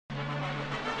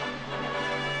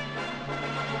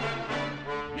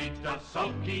He's the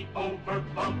sulky,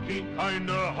 over-bulky,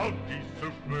 kinda hulky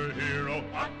superhero.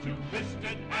 A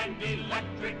two-fisted and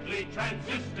electrically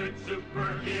transistored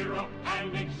superhero.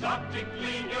 An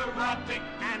exotically neurotic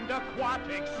and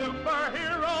aquatic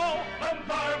superhero. The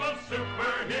Marvel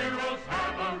superheroes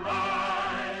have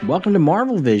arrived. Welcome to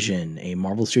Marvel Vision, a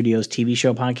Marvel Studios TV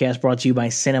show podcast brought to you by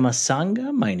Cinema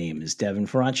Sangha. My name is Devin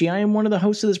Faraci. I am one of the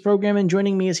hosts of this program, and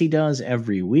joining me as he does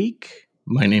every week.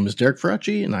 My name is Derek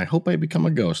Faraci, and I hope I become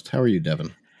a ghost. How are you,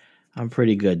 Devin? I'm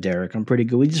pretty good, Derek. I'm pretty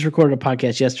good. We just recorded a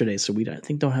podcast yesterday, so we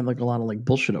don't have like a lot of like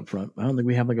bullshit up front. I don't think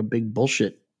we have like a big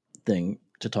bullshit thing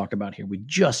to talk about here. We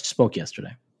just spoke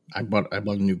yesterday. I bought a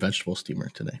new vegetable steamer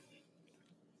today.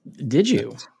 Did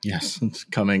you? Yes, it's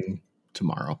coming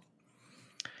tomorrow.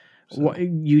 So. What,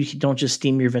 you don't just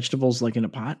steam your vegetables like in a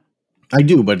pot? I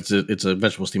do, but it's a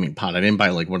vegetable steaming pot. I didn't buy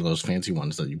like one of those fancy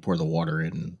ones that you pour the water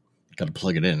in and got to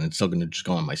plug it in. It's still going to just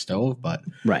go on my stove. But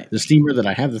right, the steamer that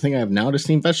I have, the thing I have now to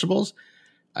steam vegetables,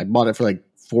 I bought it for like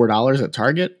 $4 at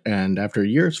Target, and after a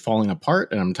year, it's falling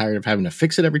apart, and I'm tired of having to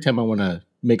fix it every time I want to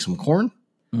make some corn.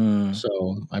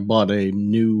 So I bought a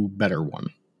new, better one.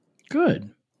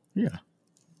 Good. Yeah.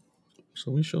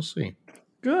 So we shall see.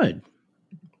 Good.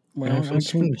 Well, I have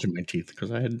spinach in my teeth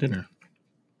because I had dinner.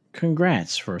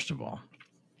 Congrats, first of all.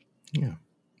 Yeah.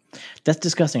 That's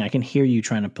disgusting. I can hear you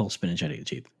trying to pull spinach out of your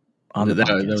teeth.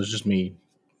 That was just me.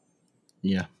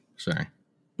 Yeah. Sorry.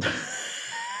 I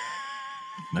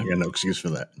got no excuse for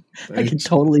that. I can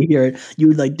totally hear it. You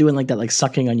were like doing like that, like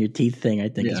sucking on your teeth thing, I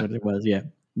think is what it was. Yeah.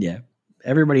 Yeah.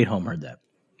 Everybody at home heard that.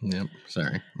 Yep.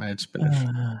 Sorry. I had spinach.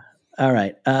 All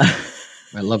right.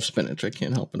 I love spinach. I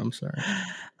can't help it. I'm sorry.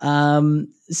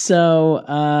 So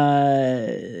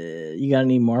you got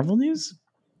any Marvel news?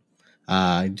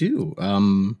 I do. We're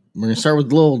going to start with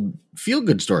a little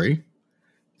feel-good story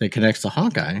that connects to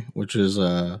Hawkeye, which is,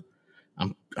 I know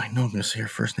I'm going to say her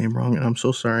first name wrong, and I'm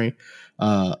so sorry.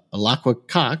 Alaqua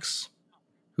Cox,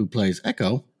 who plays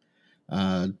Echo,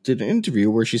 did an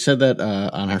interview where she said that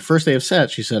on her first day of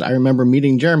set, she said, "I remember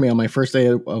meeting Jeremy on my first day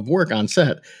of work on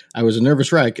set. I was a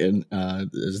nervous wreck, and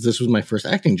this was my first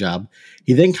acting job.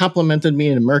 He then complimented me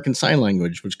in American Sign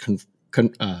Language, which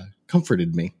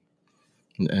comforted me."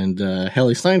 And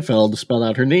Haley Steinfeld spelled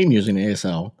out her name using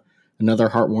ASL, another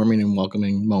heartwarming and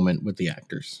welcoming moment with the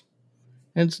actors.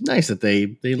 And it's nice that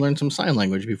they learned some sign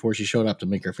language before she showed up to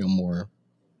make her feel more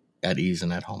at ease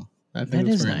and at home. I think that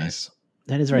is very nice.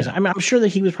 That is very nice. I mean, I'm sure that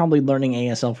he was probably learning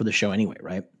ASL for the show anyway,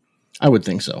 right? I would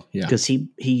think so, yeah. Because he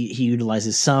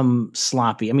utilizes some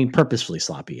purposefully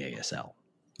sloppy ASL.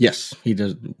 Yes, he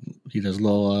does. He does a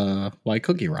little white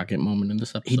cookie rocket moment in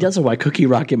this episode. He does a white cookie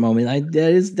rocket moment.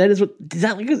 Is that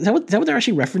what they're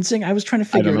actually referencing? I was trying to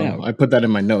figure it out. I put that in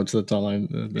my notes. That's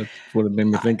what it made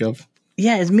me think of.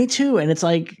 Yeah, it's me too. And it's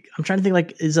like I'm trying to think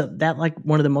like is that like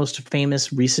one of the most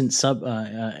famous recent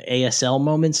ASL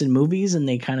moments in movies, and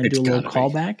they kind of do a little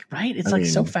callback, right?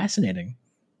 It's so fascinating.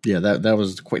 Yeah, that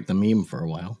was quite the meme for a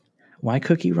while. White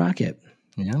cookie rocket.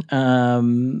 Yeah.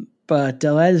 But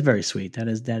that is very sweet. That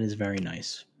is very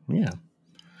nice. Yeah.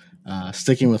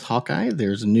 Sticking with Hawkeye,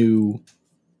 there's a new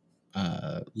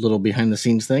little behind the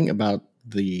scenes thing about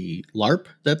the LARP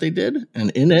that they did. And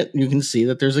in it, you can see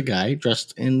that there's a guy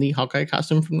dressed in the Hawkeye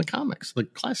costume from the comics, the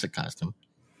classic costume.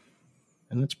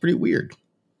 And that's pretty weird.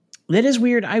 That is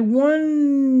weird. I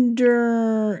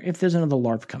wonder if there's another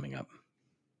LARP coming up.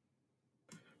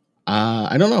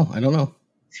 I don't know.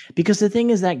 Because the thing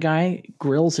is, that guy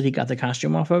Grills that he got the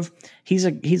costume off of, he's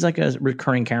like a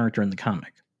recurring character in the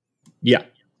comic. Yeah,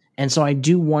 and so I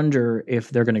do wonder if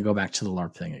they're going to go back to the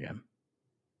LARP thing again.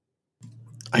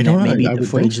 I don't know. Maybe the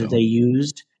footage that they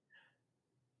used.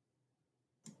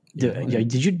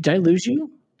 Did I lose you?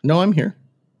 No, I'm here.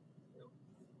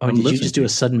 Oh, did you just do a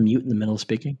sudden mute in the middle of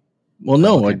speaking? Well,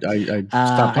 no, okay. I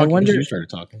stopped talking because you started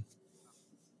talking.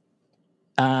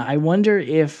 I wonder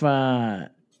if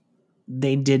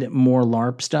they did more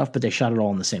LARP stuff, but they shot it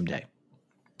all on the same day.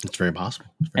 It's very possible.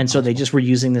 So they just were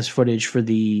using this footage for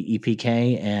the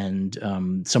EPK,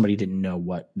 and somebody didn't know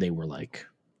what they were like.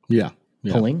 Yeah.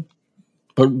 Pulling.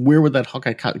 But where would that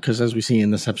Hawkeye cut? Because as we see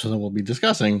in this episode that we'll be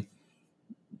discussing,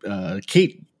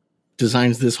 Kate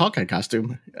designs this Hawkeye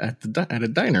costume at a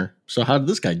diner. So how did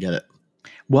this guy get it?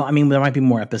 Well, I mean, there might be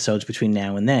more episodes between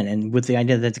now and then. And with the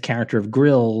idea that the character of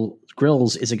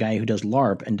Grills is a guy who does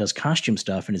LARP and does costume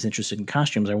stuff and is interested in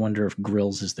costumes, I wonder if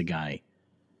Grills is the guy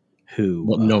who...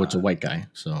 Well, no, it's a white guy,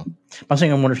 so... I'm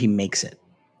saying I wonder if he makes it.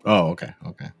 Oh, okay.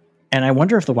 And I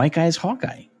wonder if the white guy is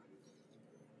Hawkeye.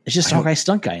 It's just Hawkeye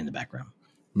stunt guy in the background.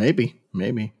 Maybe.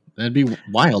 That'd be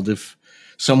wild if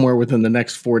somewhere within the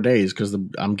next 4 days, because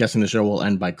I'm guessing the show will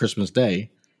end by Christmas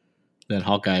Day, that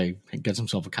Hawkeye gets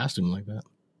himself a costume like that.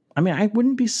 I mean, I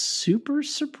wouldn't be super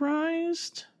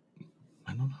surprised.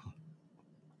 I don't know.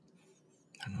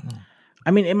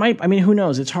 I mean, it might. I mean, who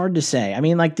knows? It's hard to say. I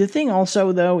mean, like the thing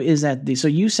also though is that so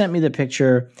you sent me the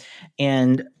picture,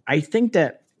 and I think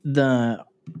that the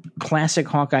classic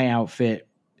Hawkeye outfit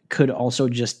could also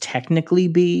just technically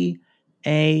be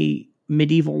a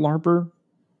medieval LARPer.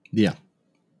 Yeah.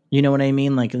 You know what I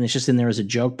mean? Like, and it's just in there as a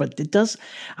joke, but it does.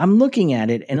 I'm looking at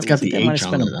it, and it's got the H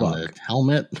on the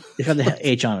helmet. It's got the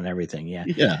H on and everything. Yeah.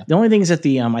 Yeah. The only thing is that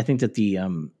I think that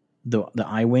the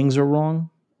eye wings are wrong.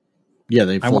 Yeah,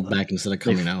 they fold back instead of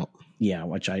coming out. Yeah,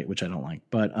 which I don't like.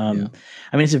 But I mean,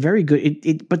 it's a very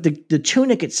good. But the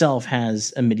tunic itself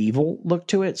has a medieval look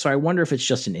to it, so I wonder if it's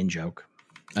just an in joke.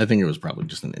 I think it was probably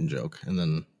just an in joke, and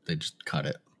then they just cut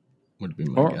it. Would be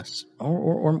my guess.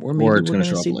 Or maybe it's going to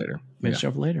show up later. Maybe show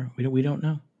up later. We don't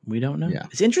know. We don't know. Yeah.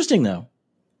 It's interesting though.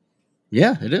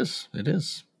 Yeah, it is. It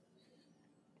is.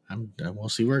 We'll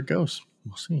see where it goes.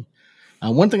 We'll see.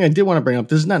 One thing I did want to bring up.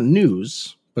 This is not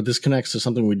news, but this connects to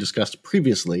something we discussed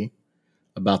previously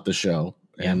about the show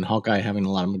and Hawkeye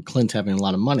Clint having a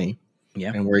lot of money,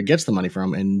 and where he gets the money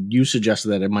from. And you suggested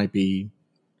that it might be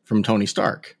from Tony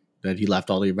Stark, that he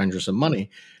left all the Avengers some money.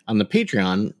 On the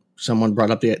Patreon, someone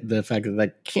brought up the fact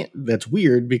that's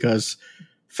weird because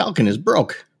Falcon is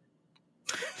broke.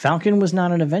 Falcon was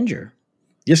not an Avenger.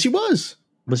 Yes, he was.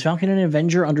 Was Falcon an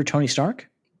Avenger under Tony Stark?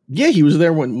 Yeah, he was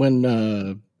there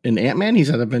when in Ant-Man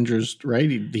he's at Avengers, right?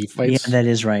 He fights. Yeah, that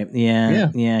is right.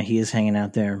 Yeah, he is hanging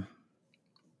out there.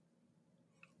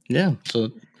 Yeah,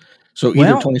 so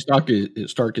either Tony Stark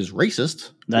is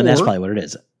racist. That's probably what it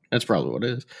is. That's probably what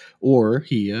it is. Or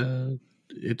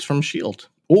it's from S.H.I.E.L.D.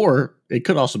 Or it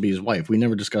could also be his wife. We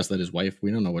never discussed that his wife.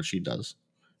 We don't know what she does.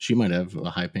 She might have a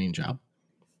high-paying job.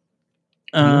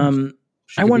 I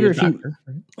wonder if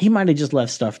he might have just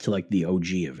left stuff to like the OG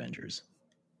Avengers.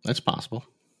 That's possible.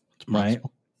 Right?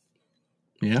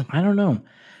 Yeah. I don't know.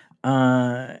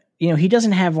 He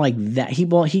doesn't have like that.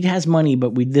 He has money,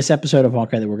 but this episode of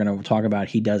Hawkeye that we're going to talk about,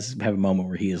 he does have a moment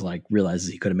where he is like realizes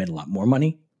he could have made a lot more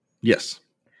money. Yes.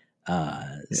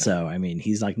 So I mean,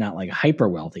 he's like not like hyper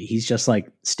wealthy. He's just like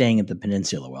staying at the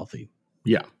peninsula wealthy.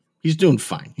 Yeah. He's doing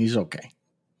fine. He's okay.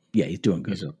 Yeah, he's doing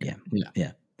good. He's okay.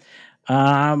 Yeah.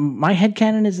 My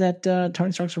headcanon is that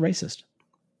Tony Stark's a racist.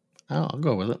 Oh, I'll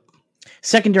go with it.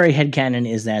 Secondary headcanon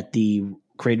is that the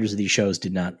creators of these shows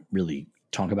did not really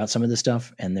talk about some of this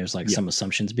stuff, and there's like some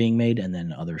assumptions being made, and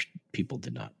then other people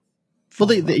did not.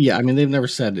 Well, I mean, they've never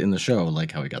said in the show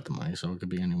like how he got the money, so it could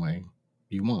be any way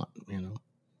you want,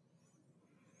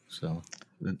 So,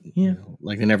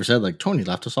 like they never said like Tony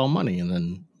left us all money, and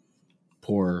then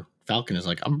poor Falcon is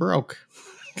like, I'm broke.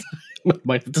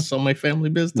 Might have to sell my family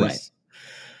business,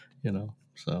 right?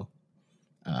 So,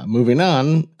 moving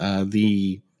on,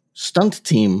 the stunt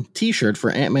team T-shirt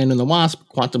for Ant-Man and the Wasp: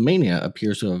 Quantumania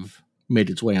appears to have made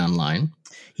its way online.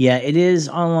 Yeah, it is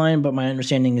online, but my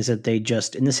understanding is that they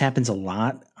just, and this happens a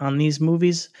lot on these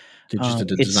movies. They just did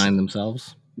the design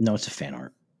themselves. No, it's a fan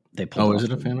art. They pulled. Oh, is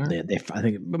it a fan art? I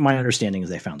think, but my understanding is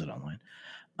they found it online.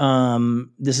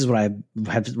 This is what I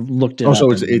have looked at. Oh,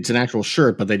 so it's an actual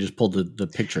shirt, but they just pulled the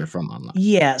picture from online.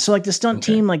 Yeah, so like the stunt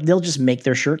team, like they'll just make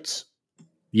their shirts.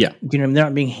 Yeah, they're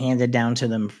not being handed down to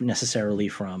them necessarily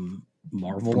from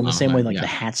Marvel in the same way like the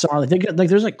hats are. Like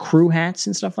there's like crew hats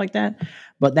and stuff like that,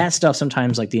 but that stuff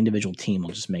sometimes like the individual team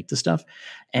will just make the stuff,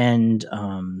 and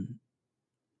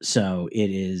so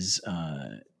it is.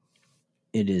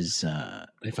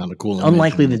 They found a cool.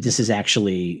 Unlikely that this is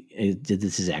actually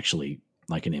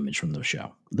like an image from the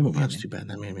show. The movie. That's too bad.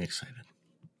 That made me excited.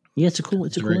 Yeah, it's a cool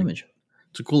image.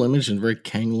 It's a cool image and very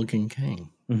Kang looking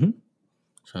Kang. Mm-hmm.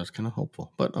 So it's kind of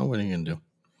hopeful. But what are you gonna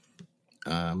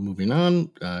do? Moving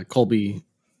on, Colby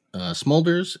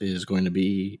Smulders is going to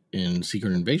be in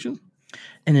Secret Invasion,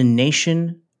 and a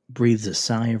nation breathes a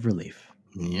sigh of relief.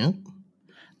 Yeah.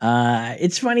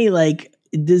 It's funny. Like,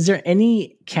 is there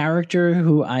any character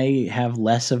who I have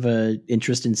less of a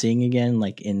interest in seeing again?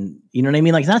 Like you know what I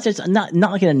mean? Like not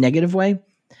like in a negative way,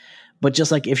 but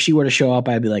just like if she were to show up,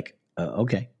 I'd be like,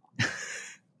 okay. Sure.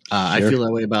 I feel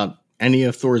that way about any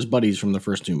of Thor's buddies from the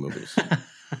first two movies.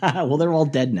 Well, they're all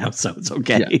dead now, so it's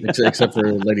okay. Yeah, except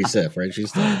for Lady Sif, right? She's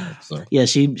still alive, so. Yeah,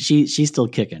 she's still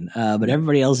kicking, but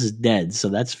everybody else is dead, so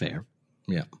that's fair.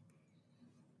 Yeah,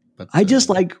 but I just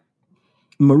like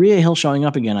Maria Hill showing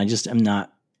up again. I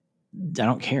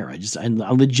don't care. I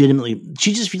legitimately,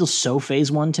 she just feels so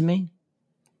Phase 1 to me.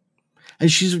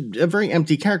 And she's a very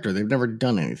empty character. They've never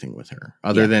done anything with her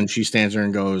other than she stands there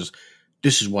and goes,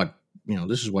 "This is what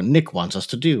Nick wants us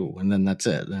to do," and then that's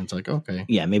it. And it's like, okay,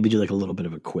 yeah, maybe do like a little bit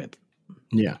of a quip.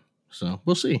 Yeah, So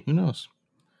we'll see. Who knows?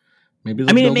 Maybe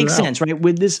I mean, it makes sense, right?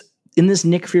 With this in this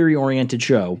Nick Fury oriented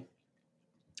show,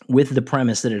 with the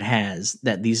premise that it has,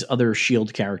 that these other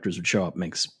Shield characters would show up,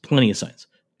 makes plenty of sense.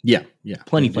 Yeah.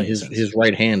 Plenty of sense. His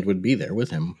right hand would be there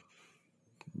with him.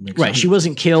 Right. She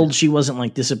wasn't killed. She wasn't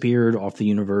like disappeared off the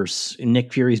universe. And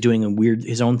Nick Fury's doing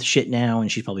his own shit now,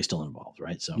 and she's probably still involved,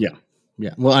 right? So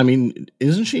yeah. Well, I mean,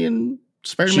 isn't she in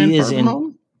Spider-Man Far From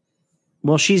Home?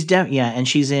 Well, she's and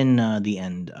she's in the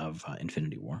end of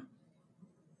Infinity War.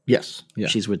 Yes. Yeah.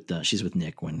 She's with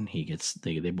Nick when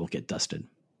they both get dusted.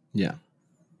 Yeah.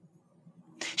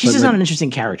 She's just not an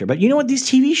interesting character. But you know what? These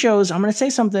TV shows, I'm going to say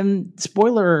something,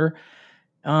 spoiler,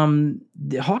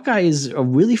 Hawkeye is a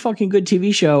really fucking good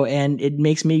TV show, and it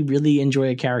makes me really enjoy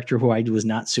a character who I was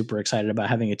not super excited about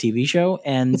having a TV show.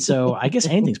 And so I guess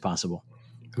anything's possible.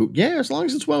 Yeah, as long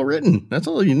as it's well written. That's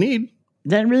all you need.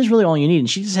 That is really all you need. And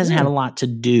she just hasn't had a lot to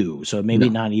do. So maybe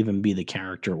not even be the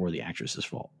character or the actress's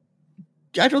fault.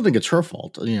 I don't think it's her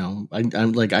fault. You know,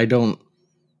 I'm like, I don't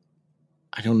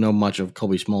know much of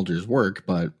Colby Smolder's work,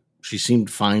 but she seemed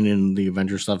fine in the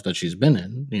Avengers stuff that she's been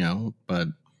in, you know, but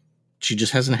she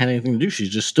just hasn't had anything to do. She's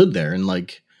just stood there and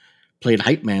like played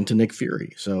hype man to Nick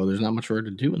Fury. So there's not much for her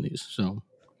to do in these. So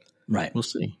right. We'll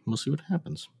see. We'll see what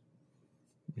happens,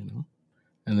 you know?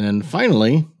 And then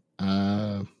finally,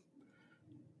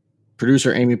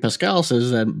 producer Amy Pascal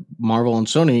says that Marvel and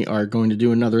Sony are going to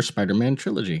do another Spider-Man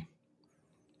trilogy.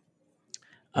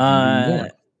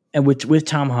 And with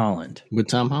Tom Holland. With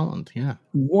Tom Holland, yeah.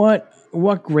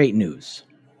 What great news.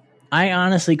 I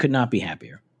honestly could not be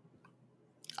happier.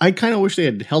 I kind of wish they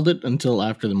had held it until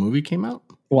after the movie came out.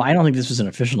 Well, I don't think this was an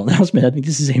official announcement. I think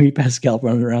this is Amy Pascal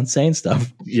running around saying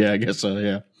stuff. Yeah, I guess so,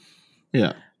 yeah.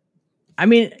 Yeah. I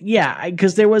mean, yeah,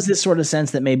 because there was this sort of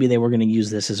sense that maybe they were going to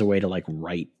use this as a way to like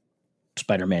write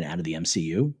Spider-Man out of the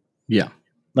MCU. Yeah.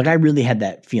 Like I really had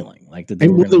that feeling, like that they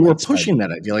were pushing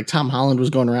that idea. Like Tom Holland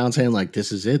was going around saying, like,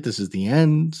 "This is it. This is the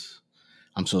end.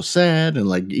 I'm so sad." And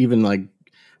like even like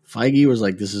Feige was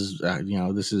like, "This is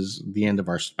this is the end of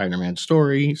our Spider-Man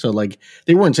story." So like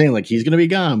they weren't saying like he's going to be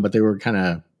gone, but they were kind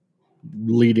of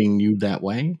leading you that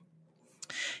way.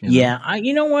 Yeah,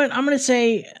 you know what? I'm going to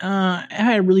say I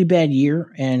had a really bad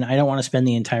year, and I don't want to spend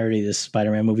the entirety of this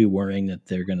Spider-Man movie worrying that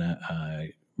they're going to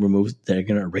they're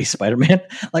going to erase Spider-Man.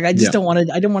 Like I just don't want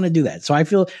to. I don't want to do that. So I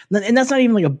feel, and that's not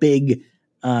even like a big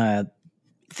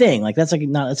thing. Like that's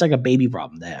like a baby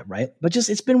problem to have, right? But just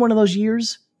it's been one of those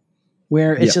years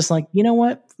where it's just like, you know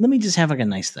what? Let me just have like a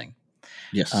nice thing.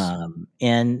 Yes.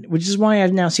 And which is why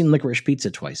I've now seen Licorice Pizza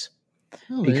twice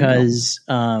because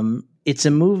it's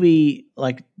a movie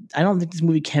like I don't think this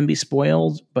movie can be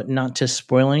spoiled, but not to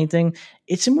spoil anything.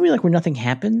 It's a movie like where nothing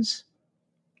happens.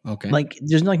 Okay. Like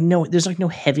there's no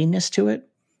heaviness to it.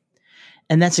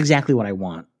 And that's exactly what I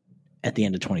want at the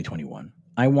end of 2021.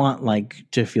 I want like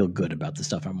to feel good about the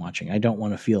stuff I'm watching. I don't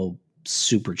want to feel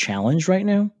super challenged right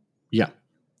now. Yeah.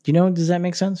 Does that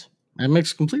make sense? That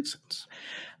makes complete sense.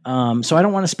 So I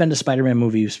don't want to spend a Spider-Man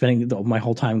movie spending my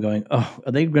whole time going, oh,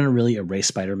 are they going to really erase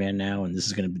Spider-Man now? And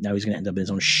he's going to end up in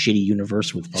his own shitty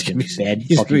universe with fucking bad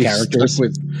fucking characters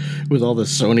with all the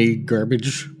Sony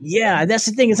garbage. Yeah, that's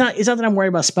the thing. It's not that I'm worried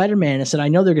about Spider-Man. It's that I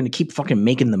know they're going to keep fucking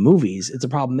making the movies. It's the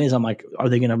problem is I'm like, are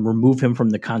they going to remove him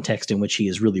from the context in which he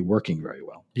is really working very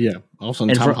well? Yeah. Also,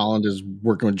 Tom Holland is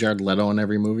working with Jared Leto in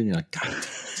every movie. And you're like, God damn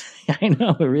it. I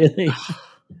know, really.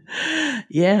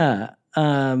 Yeah.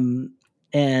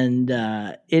 And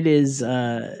it is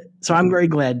so I'm very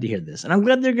glad to hear this, and I'm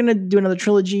glad they're going to do another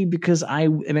trilogy because I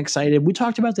am excited. We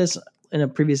talked about this in a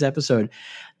previous episode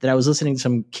that I was listening to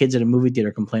some kids at a movie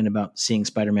theater complain about seeing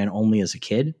Spider-Man only as a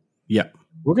kid. Yeah,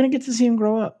 we're going to get to see him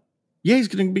grow up. Yeah, he's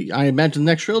going to be. I imagine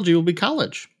the next trilogy will be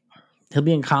college. He'll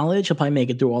be in college. He'll probably make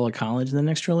it through all of college in the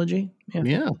next trilogy.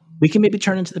 Yeah. We can maybe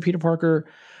turn into the Peter Parker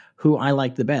who I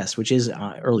like the best, which is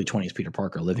early 20s Peter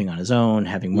Parker, living on his own,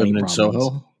 having money problems. In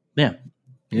Soho. Yeah.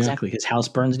 Exactly. His house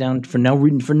burns down for no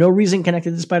reason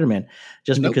connected to Spider-Man,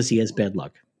 just because he has bad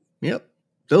luck. Yep.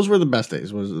 Those were the best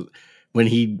days. Was when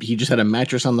he just had a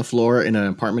mattress on the floor in an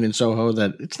apartment in Soho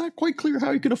that it's not quite clear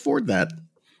how he could afford that.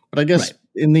 But I guess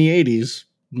in the 80s,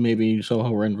 maybe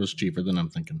Soho rent was cheaper than I'm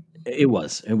thinking. It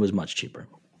was much cheaper.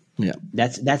 Yeah.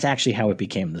 That's actually how it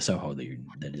became the Soho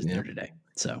that is there today.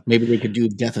 So maybe they could do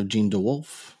Death of Jean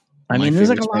DeWolf. I mean, there's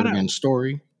like a lot of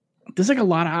story. There's like a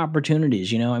lot of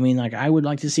opportunities, I mean, like I would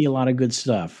like to see a lot of good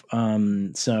stuff.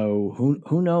 So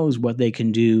who knows what they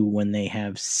can do when they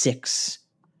have 6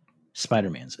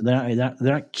 Spider-Mans? They're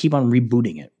not keep on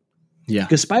rebooting it. Yeah.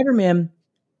 Because Spider-Man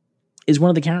is one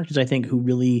of the characters I think who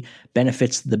really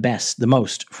benefits the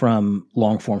most from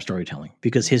long form storytelling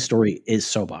because his story is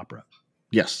soap opera.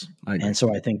 Yes, I agree. And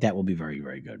so I think that will be very,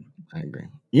 very good. I agree.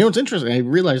 You know, it's interesting. I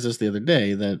realized this the other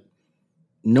day that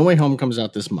No Way Home comes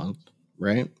out this month,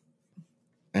 right?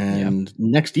 And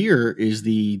next year is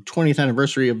the 20th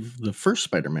anniversary of the first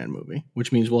Spider-Man movie,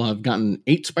 which means we'll have gotten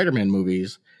 8 Spider-Man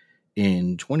movies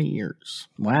in 20 years.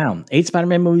 Wow. 8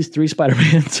 Spider-Man movies, 3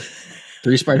 Spider-Mans.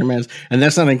 3 Spider-Mans. And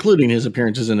that's not including his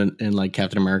appearances in like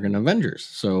Captain America and Avengers.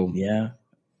 So yeah,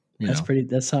 that's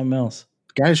something else.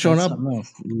 Guy's showing up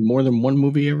more than one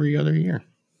movie every other year.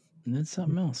 That's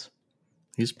something else.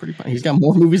 He's pretty fun. He's got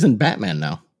more movies than Batman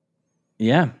now.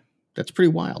 Yeah. That's pretty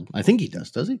wild. I think he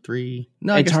does. Does he? 3?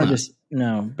 No, it's hard not.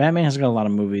 No, Batman has got a lot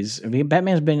of movies. I mean,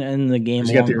 Batman's been in the game.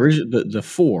 He's got the original, the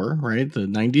 4, right? The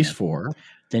 90s 4.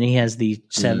 Then he has the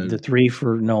 3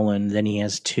 for Nolan. Then he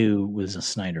has 2 with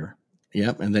Snyder.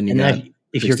 Yep. And then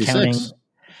if 66. You're counting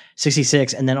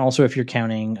 66, and then also if you're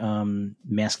counting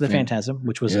Mask of the Phantasm,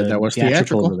 which was that was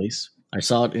theatrical release. I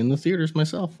saw it in the theaters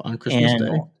myself on Christmas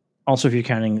Day. Also, if you're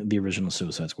counting the original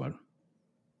Suicide Squad.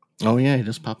 Oh yeah, he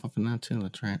does pop up in that too.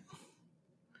 That's right.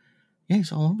 Yeah,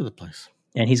 he's all over the place,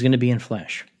 and he's going to be in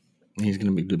Flash. He's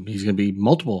going to be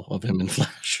multiple of him in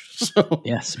Flash. So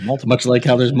yes, multiple. Much like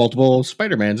how there's multiple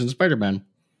Spider-Mans in Spider-Man.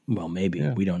 Well, maybe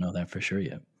we don't know that for sure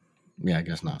yet. Yeah, I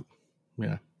guess not.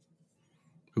 Yeah,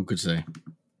 who could say?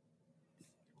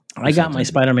 I got my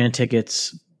Spider-Man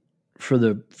tickets for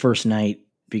the first night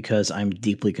because I'm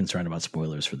deeply concerned about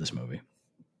spoilers for this movie.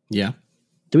 Yeah.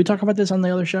 Did we talk about this on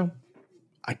the other show?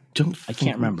 I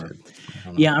can't remember.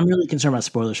 Yeah, I'm really concerned about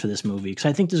spoilers for this movie because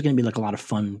I think there's going to be like a lot of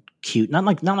fun, cute, not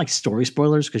like story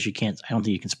spoilers because I don't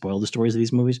think you can spoil the stories of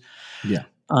these movies. Yeah.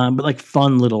 But like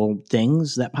fun little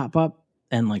things that pop up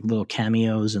and like little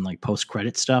cameos and like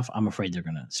post-credit stuff. I'm afraid they're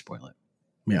going to spoil it.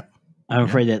 Yeah. I'm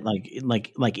afraid that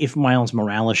like if Miles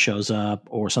Morales shows up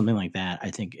or something like that, I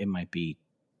think it might be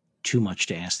too much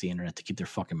to ask the internet to keep their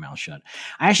fucking mouth shut.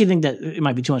 I actually think that it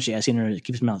might be too much to ask the internet to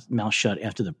keep its mouth shut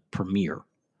after the premiere.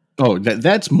 Oh,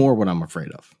 that's more what I'm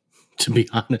afraid of, to be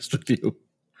honest with you.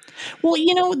 Well,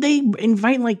 they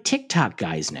invite like TikTok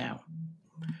guys now.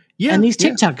 Yeah. And these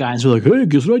TikTok guys are like, hey,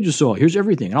 guess what I just saw? Here's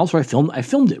everything. And also I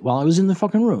filmed it while I was in the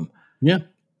fucking room. Yeah.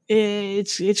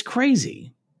 It's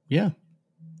crazy. Yeah.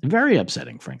 Very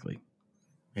upsetting, frankly.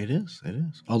 It is.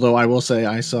 Although I will say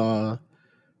I saw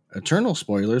eternal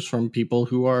spoilers from people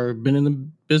who are been in the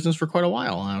business for quite a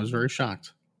while, and I was very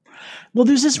shocked. Well,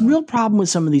 there's this real problem with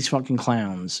some of these fucking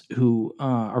clowns who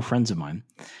are friends of mine,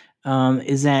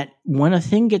 is that when a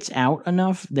thing gets out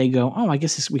enough, they go, oh, I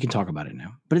guess we can talk about it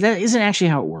now. But that isn't actually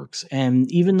how it works.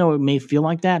 And even though it may feel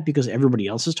like that because everybody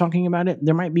else is talking about it,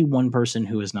 there might be one person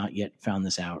who has not yet found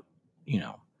this out,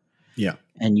 Yeah.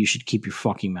 And you should keep your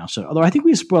fucking mouth shut. Although I think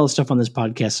we spoil stuff on this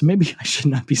podcast, so maybe I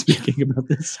should not be speaking about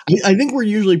this. I think we're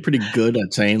usually pretty good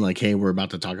at saying like, hey, we're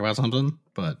about to talk about something,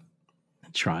 but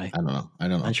try. I don't know.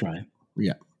 I try.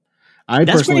 Yeah.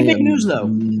 That's pretty big news, though.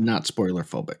 Not spoiler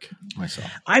phobic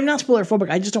myself. I'm not spoiler phobic.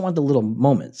 I just don't want the little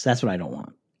moments. That's what I don't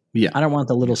want. Yeah. I don't want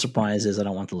the little surprises. I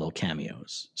don't want the little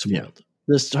cameos spoiled.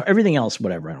 Yeah. Everything else,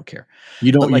 whatever. I don't care.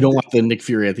 You don't want the Nick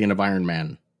Fury at the end of Iron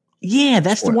Man. Yeah,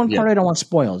 that's the one part I don't want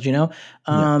spoiled, or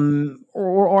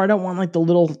I don't want like the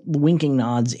little winking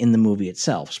nods in the movie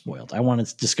itself spoiled. I want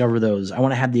to discover those. I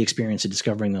want to have the experience of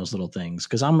discovering those little things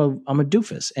because I'm a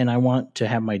doofus and I want to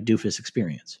have my doofus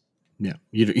experience. Yeah,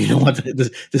 you don't want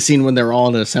the scene when they're all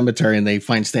in a cemetery and they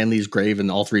find Stan Lee's grave and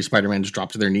all 3 Spider-Man just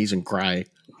drop to their knees and cry.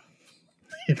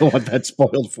 You don't want that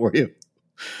spoiled for you.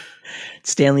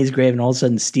 Stanley's grave, and all of a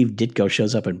sudden Steve Ditko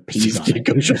shows up and pees on it.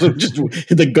 Just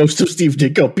the ghost of Steve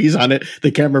Ditko pees on it.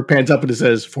 The camera pans up and it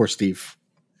says, "For Steve."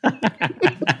 And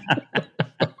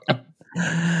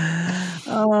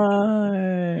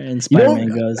Spider-Man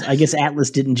goes, I guess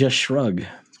Atlas didn't just shrug.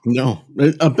 No.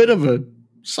 A bit of a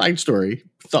side story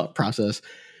thought process.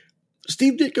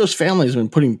 Steve Ditko's family has been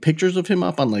putting pictures of him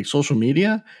up on like social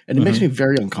media, and it makes me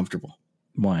very uncomfortable.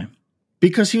 Why?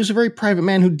 Because he was a very private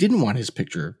man who didn't want his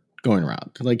picture going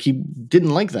around. Like, he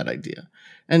didn't like that idea.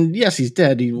 And yes, he's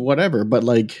dead, whatever, but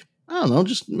like, I don't know,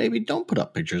 just maybe don't put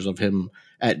up pictures of him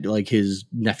at like his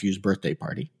nephew's birthday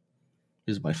party,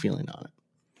 is my feeling on it.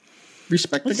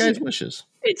 Respect the guy's wishes.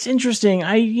 It's interesting.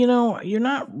 You're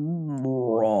not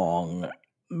wrong,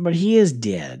 but he is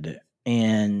dead.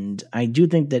 And I do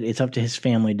think that it's up to his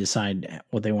family to decide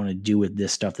what they want to do with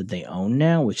this stuff that they own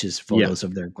now, which is photos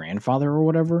of their grandfather or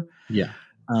whatever. Yeah.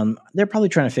 They're probably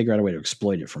trying to figure out a way to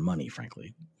exploit it for money,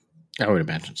 frankly. I would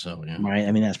imagine so, yeah. Right?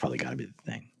 I mean, that's probably got to be the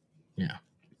thing. Yeah.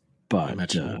 But I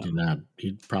imagine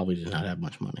he probably did not have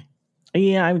much money.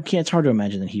 Yeah, it's hard to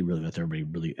imagine that he really let everybody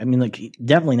really. I mean, like,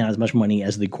 definitely not as much money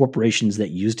as the corporations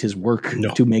that used his work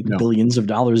to make billions of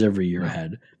dollars every year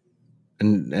had.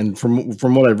 And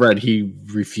from what I've read, he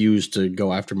refused to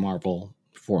go after Marvel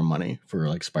for money for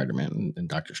like Spider-Man and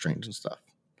Doctor Strange and stuff.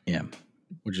 Yeah.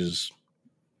 Which is,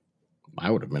 I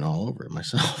would have been all over it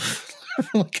myself.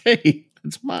 Like, hey,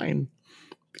 it's mine.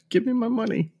 Give me my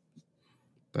money.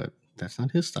 But that's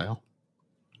not his style.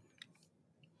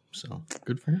 So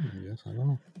good for him, I guess. I don't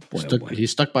know. He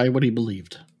stuck by what he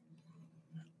believed.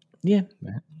 Yeah.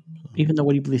 Even though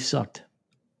what he believed sucked.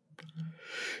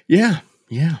 Yeah.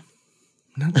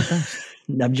 Not the best.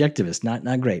 Objectivist,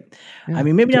 not great. Yeah. I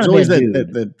mean, maybe not always a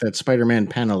bad dude. That Spider-Man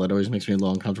panel that always makes me a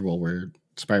little uncomfortable where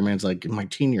Spider-Man's like, in my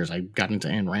teen years, I got into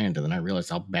Ayn Rand, and then I realized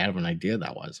how bad of an idea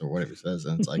that was, or whatever he says.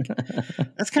 And it's like,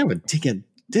 that's kind of a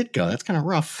ditko. That's kind of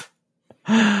rough.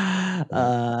 That's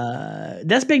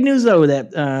big news, though,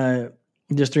 that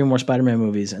there's 3 more Spider-Man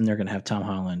movies, and they're going to have Tom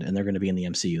Holland, and they're going to be in the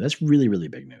MCU. That's really, really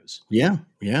big news. Yeah.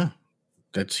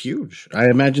 That's huge. I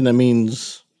imagine that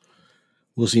means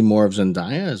we'll see more of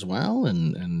Zendaya as well,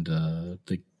 and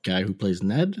the guy who plays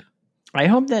Ned. I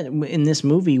hope that in this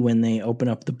movie, when they open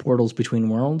up the portals between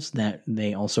worlds, that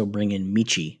they also bring in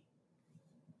Michi.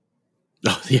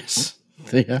 Oh, yes.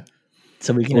 Yeah.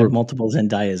 So we can have multiple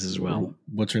Zendayas as well.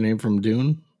 What's her name from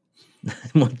Dune?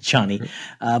 Well, Johnny.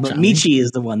 But Johnny. Michi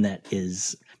is the one that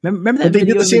is... Remember that But they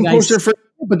video did the same poster for...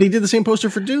 But they did the same poster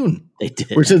for Dune. They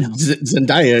did. Where it said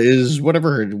Zendaya is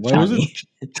whatever. What was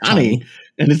it? Johnny.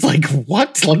 And it's like,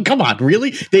 what? Like, come on,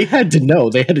 really? They had to know.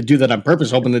 They had to do that on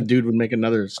purpose, hoping the dude would make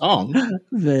another song. Right?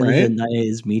 Zendaya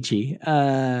is Michi.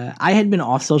 I had been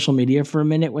off social media for a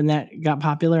minute when that got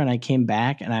popular, and I came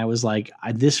back, and I was like,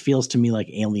 this feels to me like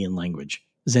alien language.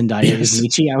 Zendaya is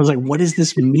Michi. I was like, what does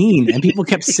this mean? And people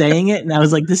kept saying it, and I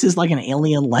was like, this is like an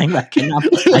alien language. I cannot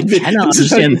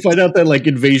understand. You find out that like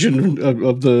invasion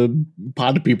of the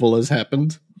pod people has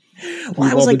happened. Well,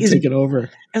 I was like, taken over.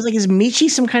 I was like, is Michi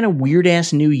some kind of weird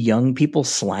ass new young people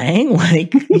slang?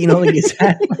 Like, like, is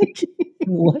that like,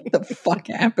 what the fuck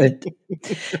happened?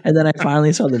 And then I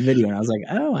finally saw the video, and I was like,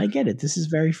 oh, I get it. This is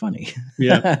very funny.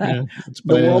 Yeah.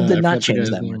 The world did not change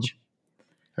that much.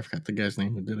 I forgot the guy's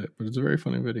name who did it, but it's a very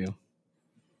funny video.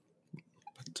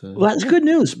 But, well, that's good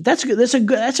news. That's good. That's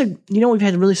a. We've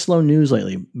had really slow news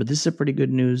lately, but this is a pretty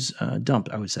good news dump,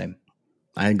 I would say.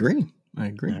 I agree.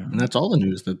 And that's all the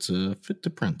news that's fit to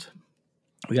print.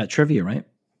 We got trivia, right?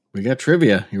 We got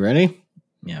trivia. You ready?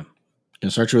 Yeah.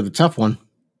 Gonna start you with a tough one.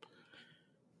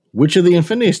 Which of the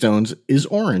Infinity Stones is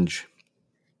orange?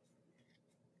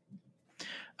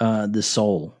 The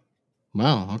soul.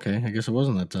 Wow. Okay. I guess it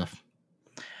wasn't that tough.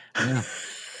 Yeah.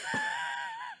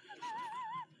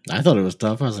 I thought it was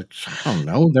tough. I was like, I don't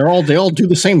know. They all do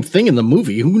the same thing in the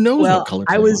movie. Who knows what color?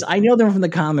 I know them from the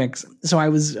comics, so I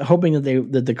was hoping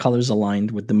that the colors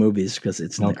aligned with the movies because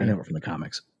I know it from the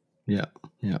comics. Yeah.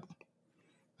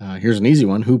 Here's an easy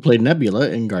one. Who played Nebula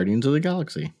in Guardians of the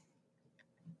Galaxy?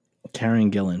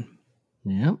 Karen Gillan.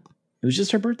 Yeah. It was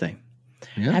just her birthday.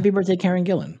 Yeah. Happy birthday, Karen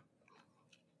Gillan.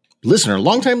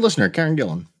 Longtime listener, Karen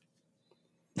Gillan.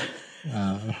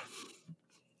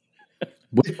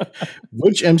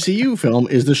 Which MCU film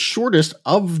is the shortest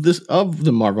of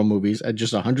the Marvel movies at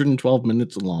just 112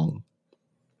 minutes long?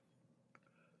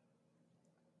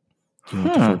 Do you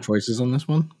want the 4 choices on this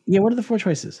one? Yeah, what are the 4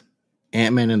 choices?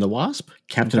 Ant-Man and the Wasp,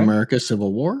 Captain America: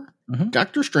 Civil War,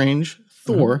 Doctor Strange,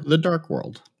 Thor: The Dark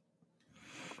World.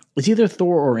 It's either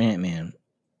Thor or Ant-Man.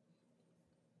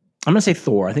 I'm gonna say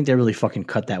Thor. I think they really fucking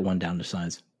cut that one down to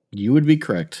size. You would be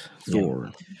correct. Thor.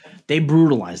 Yeah. They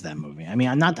brutalized that movie. I mean,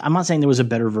 I'm not saying there was a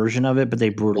better version of it, but they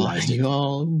brutalized it. Why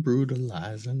y'all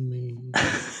brutalizing me?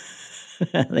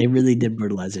 They really did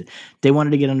brutalize it. They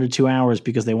wanted to get under 2 hours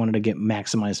because they wanted to get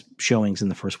maximized showings in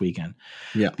the first weekend.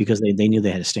 Yeah. Because they knew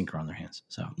they had a stinker on their hands.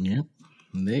 So yeah.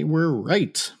 They were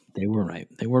right. They were right.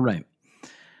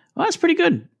 Well, that's pretty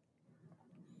good.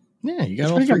 Yeah, you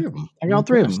got all 3 of them. I got all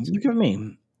 3 of them. Look at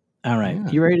me. All right. Yeah.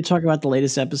 You ready to talk about the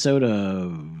latest episode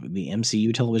of the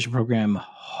MCU television program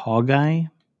HAWKEYE?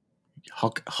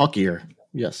 HAWKEYE.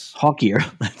 Yes. HAWKEYE.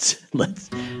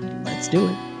 Let's do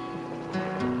it.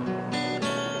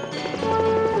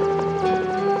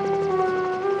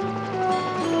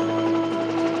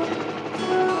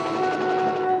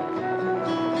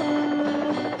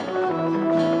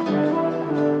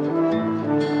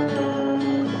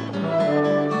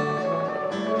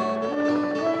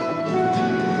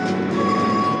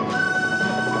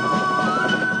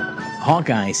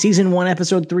 HAWKEYE, Season 1,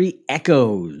 Episode 3,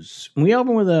 Echoes. We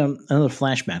open with another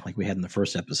flashback like we had in the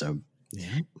first episode.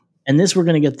 Yeah. And this, we're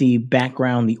going to get the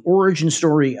background, the origin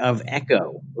story of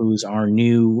Echo, who's our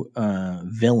new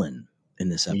villain in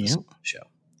this episode of the show.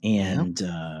 And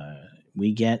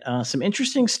we get some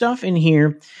interesting stuff in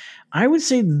here. I would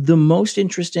say the most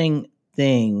interesting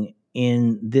thing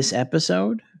in this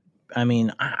episode. I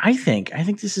mean, I think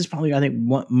this is probably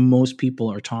what most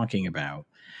people are talking about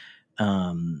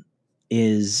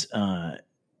is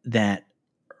that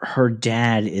her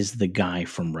dad is the guy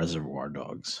from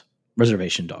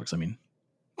Reservation Dogs. I mean,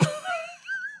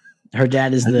 her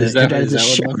dad is the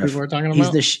sheriff. What people are talking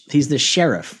about? He's the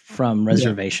sheriff from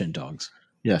Reservation Dogs.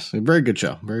 Yes, a very good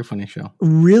show, very funny show,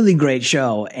 really great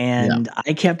show, and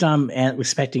I kept on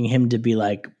expecting him to be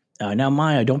like, "Now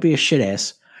Maya, don't be a shit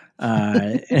ass."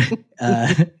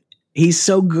 He's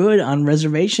so good on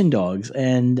Reservation Dogs,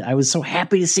 and I was so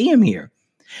happy to see him here.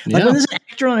 Like when there's an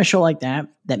actor on a show like that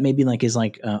maybe like is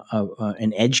like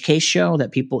an edge case show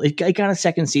that people it got a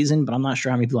second season, but I'm not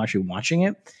sure how many people are actually watching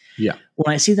it. Yeah,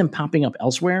 when I see them popping up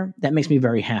elsewhere, that makes me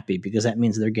very happy because that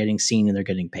means they're getting seen and they're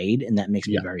getting paid, and that makes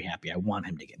me very happy. I want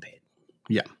him to get paid.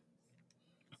 Yeah.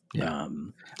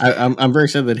 I'm very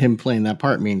sad that him playing that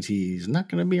part means he's not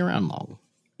going to be around long.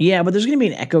 Yeah, but there's going to be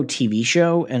an Echo TV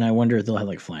show, and I wonder if they'll have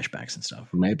like flashbacks and stuff.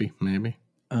 Maybe.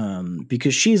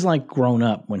 Because she's like grown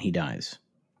up when he dies.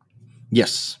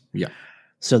 Yes. Yeah.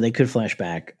 So they could flash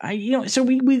back. So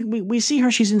we see her.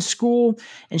 She's in school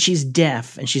and she's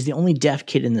deaf, and she's the only deaf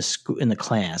kid in the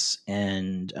class,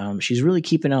 and she's really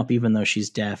keeping up even though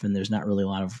she's deaf, and there's not really a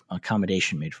lot of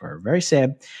accommodation made for her. Very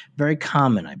sad, very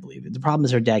common, I believe. The problem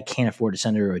is her dad can't afford to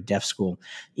send her to a deaf school,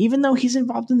 even though he's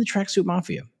involved in the tracksuit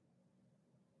mafia.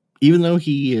 Even though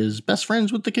he is best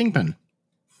friends with the Kingpin.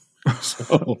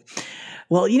 So,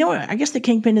 well, you know what? I guess the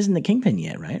Kingpin isn't the Kingpin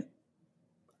yet, right?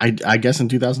 I guess in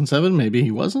 2007, maybe he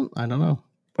wasn't. I don't know.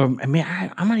 Or, I mean,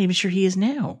 I'm not even sure he is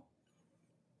now.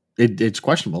 It's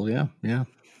questionable. Yeah.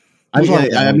 I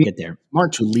mean, get there.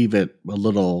 Smart to leave it a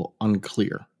little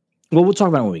unclear. Well, we'll talk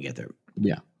about it when we get there.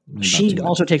 Yeah. She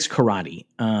also takes karate.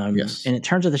 Yes. And it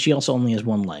turns out that she also only has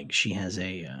one leg. She has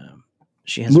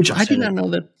which I did not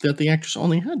know that the actress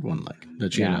only had one leg,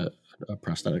 that she had a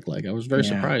prosthetic leg. I was very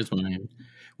surprised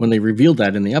when they revealed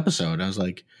that in the episode. I was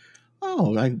like,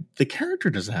 oh, the character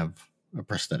doesn't have a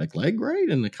prosthetic leg, right?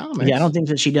 In the comics. Yeah, I don't think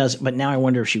that she does, but now I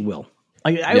wonder if she will.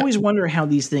 I always wonder how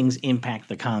these things impact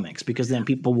the comics, because then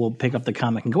people will pick up the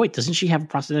comic and go, wait, doesn't she have a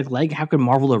prosthetic leg? How could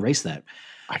Marvel erase that?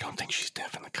 I don't think she's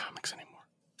deaf in the comics anymore.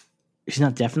 She's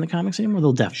not deaf in the comics anymore?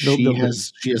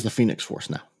 She has the Phoenix Force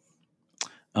now.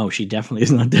 Oh, she definitely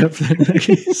is not deaf.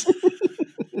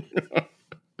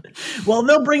 Well,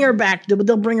 they'll bring her back.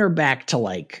 They'll bring her back to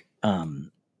like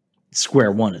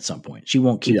square one at some point. She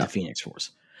won't keep the Phoenix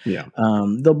Force. Yeah.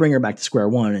 They'll bring her back to square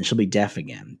one, and she'll be deaf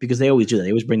again, because they always do that.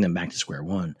 They always bring them back to square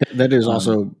one. That is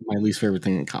also my least favorite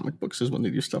thing in comic books, is when they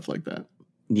do stuff like that.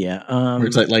 Yeah. Where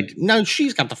it's like, no,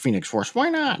 she's got the Phoenix Force. Why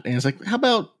not? And it's like, how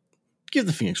about give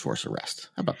the Phoenix Force a rest?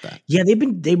 How about that? Yeah,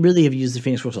 they really have used the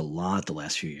Phoenix Force a lot the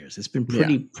last few years. It's been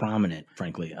pretty prominent,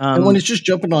 frankly. And when it's just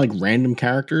jumping to like random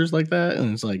characters like that,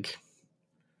 and it's like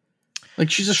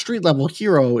she's a street level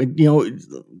hero, and,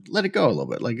 let it go a little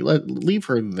bit. Like leave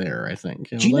her there. I think.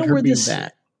 Do you know where this?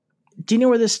 Do you know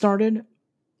where this started?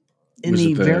 In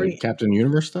the very Captain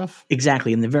Universe stuff?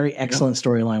 Exactly. In the very excellent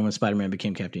storyline when Spider-Man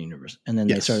became Captain Universe. And then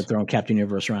they started throwing Captain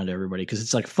Universe around to everybody, because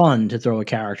it's like fun to throw a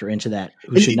character into that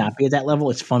who should not be at that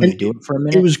level. It's fun to do it for a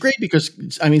minute. It was great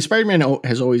because, I mean, Spider-Man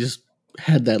has always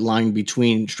had that line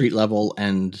between street level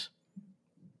and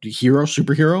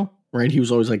superhero, right? He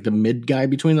was always like the mid guy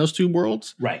between those two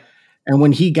worlds. Right. And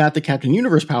when he got the Captain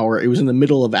Universe power, it was in the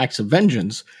middle of Acts of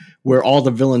Vengeance, where all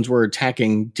the villains were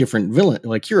attacking different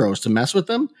heroes to mess with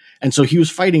them. And so he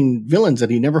was fighting villains that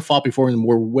he never fought before and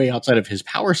were way outside of his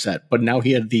power set. But now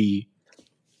he had the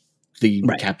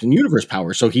Captain Universe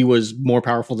power, so he was more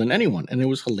powerful than anyone, and it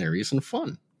was hilarious and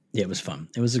fun. Yeah, it was fun.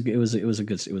 It was a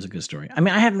good story. I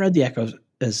mean, I haven't read the Echo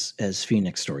as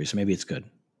Phoenix story, so maybe it's good.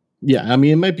 Yeah, I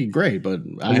mean, it might be great, but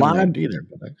I haven't read it either.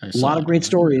 But a lot of great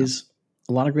stories.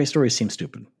 A lot of great stories seem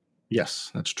stupid.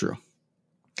 Yes, that's true.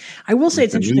 I will say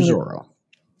it's interesting.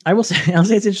 I'll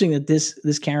say it's interesting that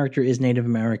this character is Native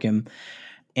American,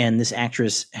 and this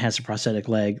actress has a prosthetic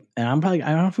leg. And I don't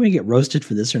know if we get roasted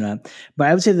for this or not, but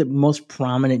I would say the most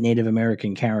prominent Native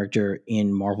American character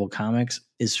in Marvel Comics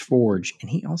is Forge, and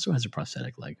he also has a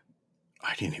prosthetic leg.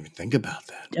 I didn't even think about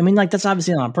that. I mean, like, that's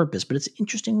obviously not on purpose, but it's an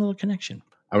interesting little connection.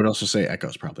 I would also say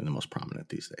Echo's probably the most prominent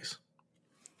these days.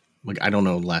 Like, I don't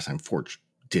know the last time Forge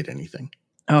did anything.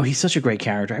 Oh, he's such a great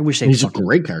character. I wish he's a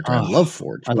great character. I love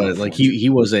Forge, but like he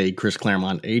was a Chris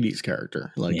Claremont 80s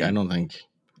character. Like, I don't think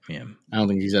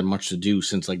he's had much to do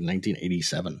since like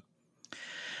 1987.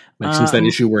 Like since that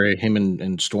issue where him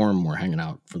and Storm were hanging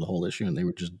out for the whole issue, and they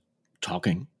were just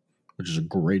talking, which is a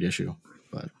great issue.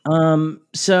 But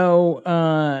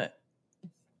so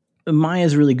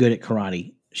Maya's really good at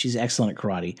karate. She's excellent at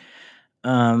karate.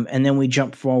 And then we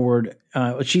jump forward.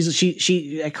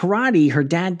 She at karate. Her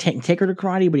dad take her to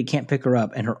karate, but he can't pick her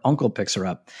up, and her uncle picks her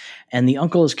up, and the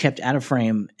uncle is kept out of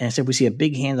frame. And instead, we see a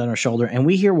big hand on her shoulder, and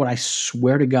we hear what I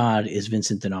swear to God is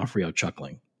Vincent D'Onofrio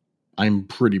chuckling. I'm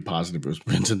pretty positive it was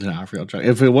Vincent D'Onofrio chuckling.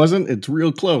 If it wasn't, it's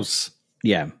real close.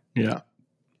 Yeah. Yeah.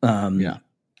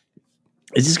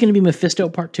 Is this going to be Mephisto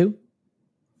Part 2?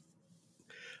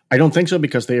 I don't think so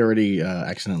because they already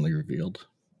accidentally revealed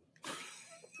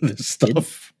this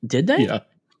stuff. Did they? Yeah.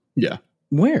 Yeah.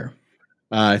 Where?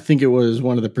 I think it was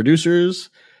one of the producers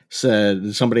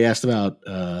said somebody asked about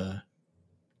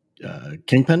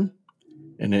Kingpin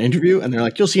in an interview, and they're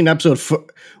like, "You'll see an episode.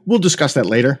 We'll discuss that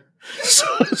later."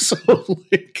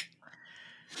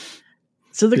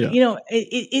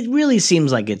 It really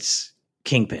seems like it's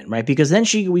Kingpin, right? Because then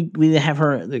we have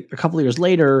her a couple of years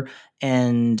later,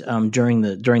 and during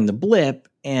the blip,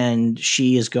 and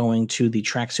she is going to the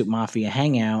Tracksuit Mafia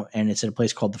hangout, and it's at a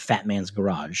place called the Fat Man's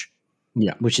Garage.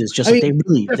 Yeah, which is just they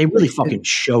really fucking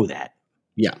show that.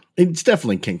 Yeah, it's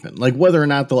definitely Kingpin. Like whether or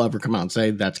not they'll ever come out and say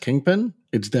that's Kingpin,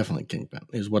 it's definitely Kingpin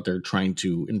is what they're trying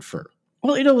to infer.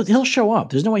 Well, he'll show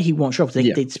up. There's no way he won't show up.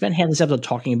 They spent half this episode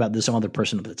talking about this other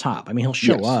person at the top. I mean, he'll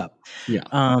show up. Yeah.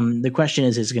 The question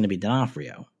is it going to be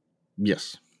D'Onofrio?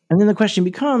 Yes. And then the question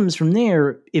becomes from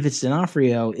there, if it's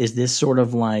D'Onofrio, is this sort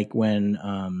of like when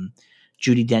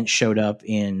Judi Dench showed up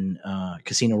in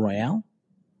Casino Royale?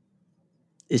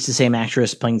 It's the same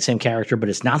actress playing the same character, but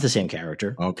it's not the same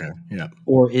character. Okay, yeah.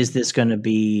 Or is this going to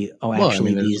be? There's a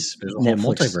whole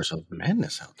multiverse of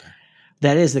madness out there.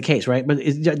 That is the case, right? But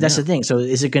that's the thing. So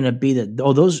is it going to be that?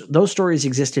 Oh, those stories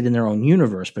existed in their own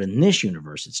universe, but in this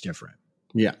universe, it's different.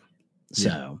 Yeah.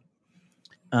 So,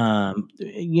 one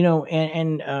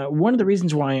of the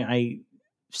reasons why I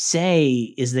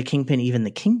say is the Kingpin even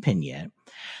the Kingpin yet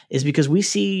is because we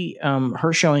see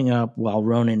her showing up while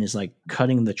Ronan is like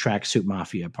cutting the Tracksuit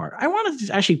Mafia apart. I want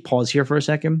to actually pause here for a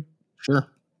second. Sure.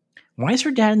 Why is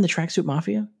her dad in the Tracksuit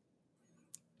Mafia?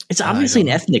 It's obviously an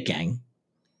ethnic gang.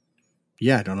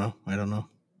 Yeah, I don't know.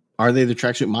 Are they the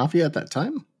Tracksuit Mafia at that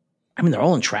time? I mean, they're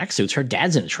all in tracksuits. Her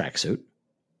dad's in a tracksuit.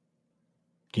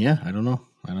 Yeah, I don't know.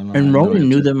 And Ronan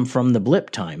knew them from the blip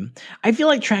time. I feel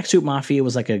like Tracksuit Mafia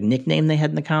was like a nickname they had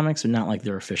in the comics, but not like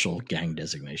their official gang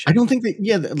designation. I don't think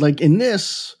like in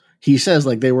this, he says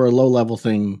like they were a low level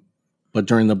thing, but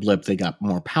during the blip they got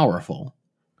more powerful.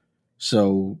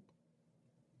 So,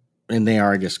 and they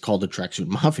are, I guess, called the Tracksuit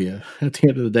Mafia at the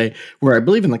end of the day, where I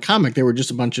believe in the comic they were just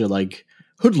a bunch of like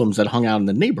hoodlums that hung out in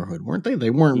the neighborhood, weren't they?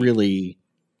 They weren't really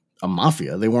a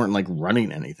mafia. They weren't like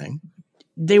running anything.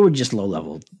 They were just low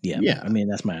level. Yeah. I mean,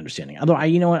 that's my understanding. Although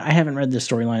you know what? I haven't read this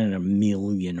storyline in a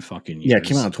million fucking years. Yeah, it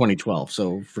came out in 2012,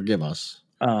 so forgive us.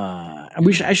 I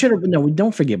should have. No,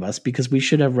 don't forgive us because we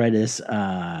should have read this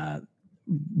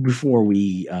before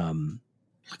we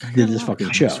did this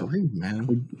fucking show. Read,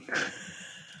 man.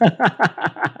 I'm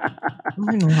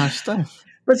reading a lot of stuff.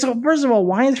 But so first of all,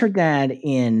 why is her dad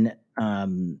in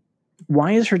the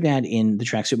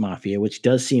Tracksuit Mafia, which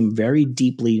does seem very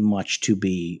deeply much to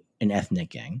be an ethnic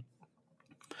gang?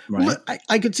 Right. Well,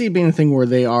 I could see it being a thing where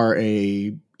they are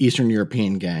a Eastern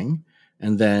European gang,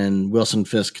 and then Wilson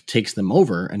Fisk takes them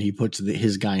over, and he puts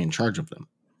his guy in charge of them.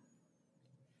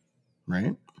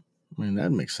 Right? I mean,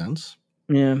 that makes sense.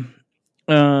 Yeah.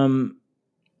 Now,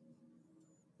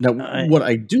 what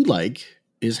I do like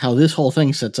is how this whole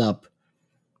thing sets up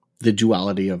the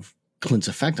duality of Clint's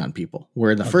effect on people.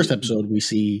 Where in the first episode we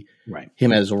see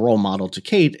him as a role model to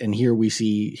Kate, and here we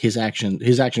see his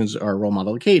actions are a role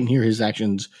model to Kate, and here his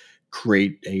actions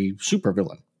create a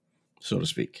supervillain, so to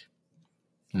speak.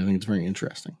 And I think it's very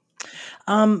interesting.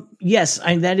 Yes,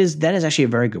 that is actually a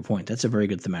very good point. That's a very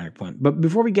good thematic point. But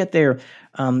before we get there,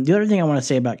 the other thing I want to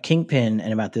say about Kingpin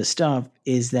and about this stuff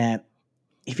is that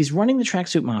if he's running the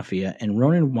Tracksuit Mafia and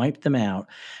Ronan wiped them out,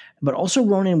 but also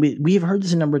Ronan, we have heard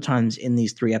this a number of times in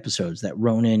these 3 episodes that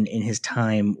Ronan in his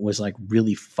time was like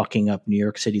really fucking up New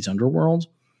York City's underworld.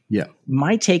 Yeah.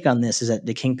 My take on this is that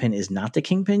the Kingpin is not the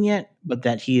Kingpin yet, but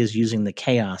that he is using the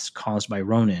chaos caused by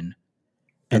Ronan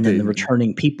and then the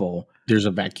returning people. There's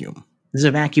a vacuum. There's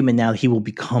a vacuum, and now he will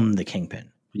become the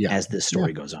Kingpin as this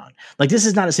story goes on. Like, this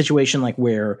is not a situation like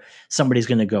where somebody's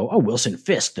going to go, oh, Wilson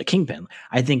Fisk, the Kingpin.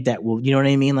 I think that will, you know what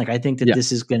I mean? Like, I think that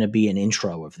this is going to be an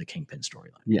intro of the Kingpin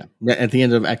storyline. Yeah. At the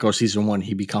end of Echo Season 1,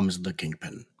 he becomes the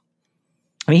Kingpin.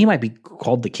 I mean, he might be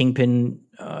called the Kingpin,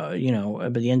 by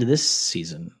the end of this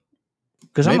season.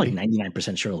 Because I'm like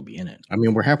 99% sure he'll be in it. I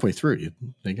mean, we're halfway through.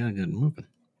 They got to get moving.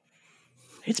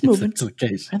 It's moving. That's the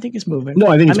case. I think it's moving. No,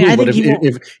 I think it's moving.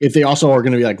 But if they also are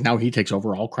going to be like, now he takes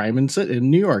over all crime in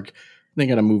New York, they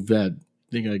got to move that.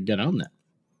 They got to get on that.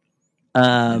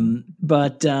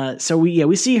 So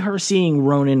we see her seeing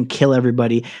Ronan kill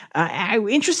everybody.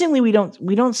 Interestingly, we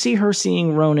don't see her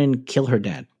seeing Ronan kill her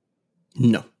dad.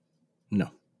 No.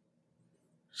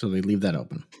 So they leave that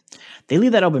open. They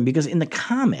leave that open because in the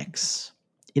comics,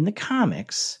 the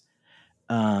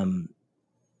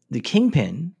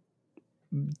Kingpin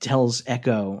tells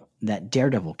Echo that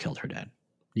Daredevil killed her dad.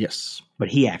 Yes. But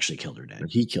he actually killed her dad. But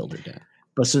he killed her dad.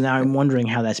 But so now I'm wondering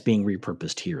how that's being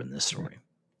repurposed here in this story.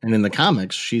 And in the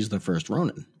comics, she's the first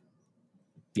Ronin.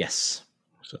 Yes.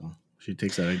 So she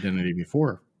takes that identity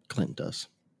before Clint does.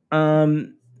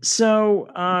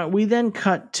 So we then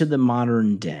cut to the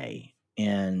modern day,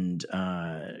 and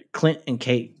Clint and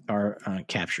Kate are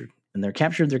captured. And they're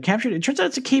captured. It turns out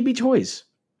it's a KB Toys.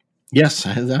 Yes,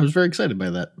 I was very excited by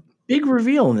that. Big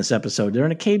reveal in this episode. They're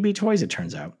in a KB Toys, it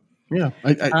turns out. Yeah.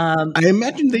 I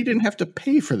imagine they didn't have to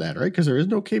pay for that, right? Because there is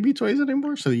no KB Toys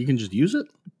anymore, so you can just use it?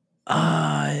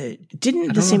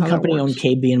 Didn't the same company own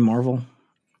KB and Marvel?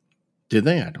 Did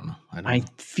they? I don't know. I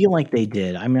feel like they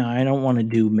did. I mean, I don't want to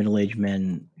do middle-aged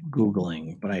men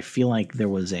Googling, but I feel like there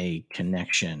was a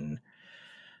connection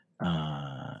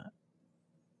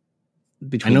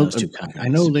between those two companies. I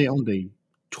know they owned a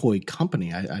toy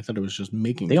company. I thought it was just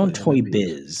making. They own Toy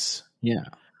Biz. Yeah.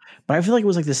 But I feel like it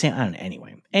was like the same. I don't know.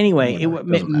 Anyway,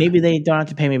 maybe they don't have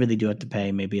to pay. Maybe they do have to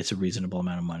pay. Maybe it's a reasonable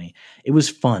amount of money. It was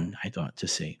fun, I thought, to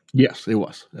see. Yes, it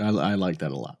was. I liked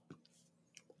that a lot.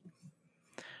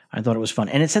 I thought it was fun.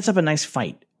 And it sets up a nice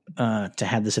fight to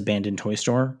have this abandoned toy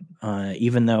store.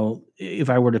 Even though if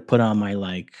I were to put on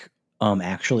my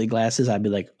actually glasses, I'd be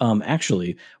like,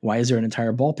 actually, why is there an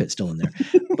entire ball pit still in there?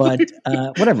 But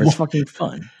whatever, it's fucking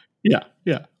fun. Yeah.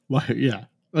 Why? Yeah.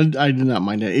 I did not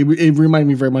mind it. It reminded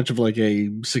me very much of like a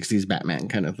 60s Batman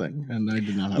kind of thing. And I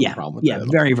did not have a problem with that. Yeah,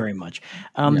 very, very much.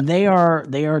 They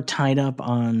are tied up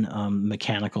on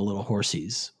mechanical little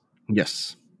horsies.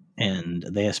 Yes. And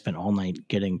they have spent all night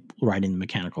riding the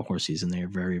mechanical horses, and they are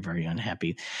very, very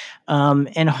unhappy.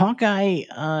 And Hawkeye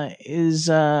is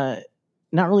not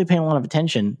really paying a lot of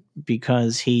attention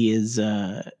because he is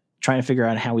trying to figure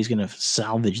out how he's going to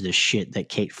salvage this shit that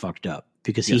Kate fucked up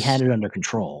because he had it under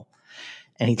control.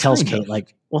 And he tells Kate,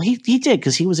 he did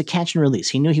because he was a catch and release.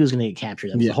 He knew he was going to get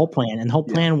captured. That was the whole plan. And the whole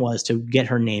plan was to get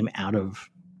her name out of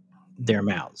their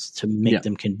mouths to make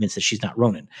them convinced that she's not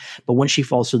Ronin. But when she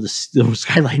falls through the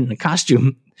skylight in a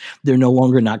costume, they're no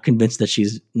longer not convinced that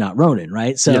she's not Ronin,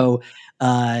 right? So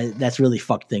that's really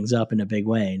fucked things up in a big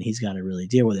way, and he's got to really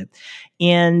deal with it.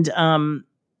 And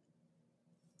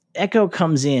Echo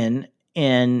comes in,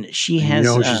 and she has...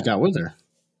 she's got with her.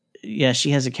 Yeah,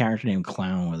 she has a character named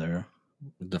Clown with her.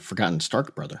 The forgotten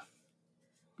Stark brother.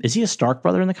 Is he a Stark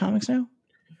brother in the comics now?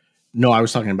 No, I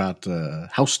was talking about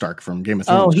House Stark from Game of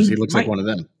Thrones because he looks like one of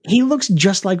them. He looks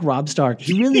just like Robb Stark.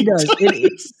 He really does.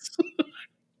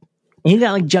 He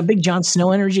got like big Jon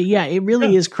Snow energy. Yeah, it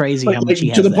really is crazy how much he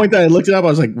has. To the point that I looked it up, I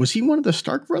was like, was he one of the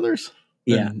Stark brothers?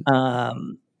 Yeah.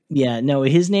 No,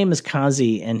 his name is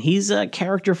Kazi, and he's a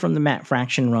character from the Matt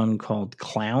Fraction run called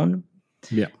Clown.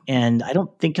 Yeah. And I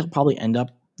don't think he'll probably end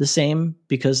up the same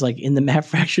because like in the Matt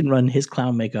Fraction run, his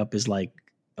clown makeup is like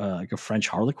a French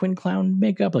Harlequin clown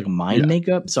makeup, like a mime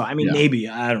makeup. So I mean, maybe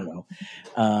I don't know.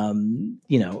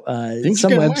 Things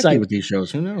some website with these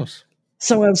shows, who knows?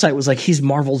 Some website was like, he's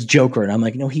Marvel's Joker, and I'm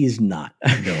like, no, he is not.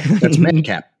 No, that's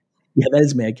Madcap. Yeah, that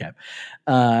is Madcap.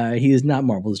 He is not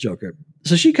Marvel's Joker.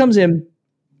 So she comes in,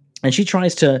 and she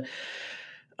tries to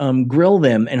grill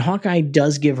them, and Hawkeye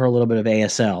does give her a little bit of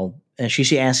ASL. And she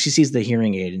sees the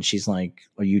hearing aid, and she's like,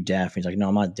 "Are you deaf?" And he's like, "No,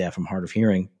 I'm not deaf. I'm hard of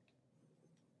hearing."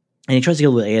 And he tries to get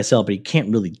a little ASL, but he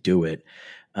can't really do it.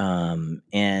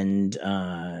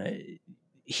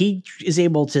 He is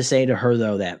able to say to her,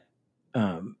 though, that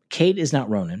Kate is not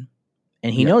Ronin.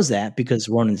 And he knows that because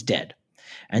Ronin's dead.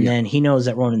 And then he knows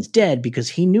that Ronin's dead because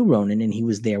he knew Ronin and he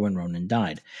was there when Ronin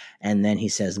died. And then he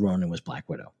says Ronin was Black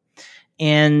Widow.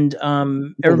 And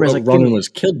everybody's like, Ronin was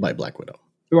killed by Black Widow.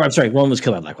 Or, I'm sorry, Ronin was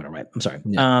killed by Black Widow, right? I'm sorry.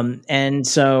 Yeah. And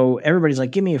so everybody's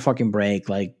like, give me a fucking break.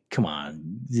 Like, come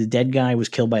on. The dead guy was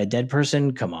killed by a dead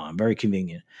person? Come on. Very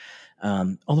convenient.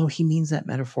 Although he means that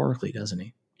metaphorically, doesn't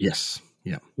he? Yes.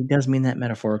 Yeah. He does mean that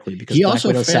metaphorically because he Black also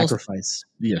Widow sacrificed.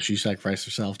 Yeah, she sacrificed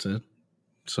herself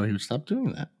so he would stop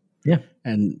doing that. Yeah.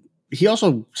 And he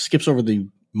also skips over the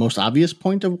most obvious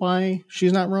point of why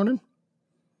she's not Ronin.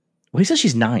 Well, he says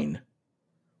she's 9.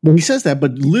 Well, he says that,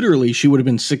 but literally she would have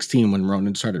been 16 when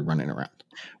Ronin started running around.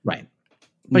 Right.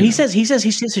 But he says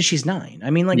she's 9.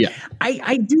 I mean, like,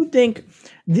 I do think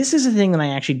this is a thing that I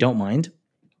actually don't mind.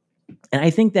 And I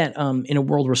think that in a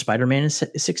world where Spider-Man is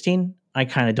 16, I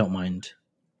kind of don't mind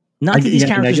Not that these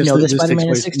characters know that Spider-Man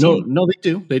is 16. No,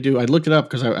 they do. I looked it up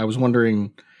because I was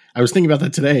wondering. I was thinking about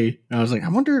that today, and I was like, I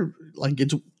wonder, like,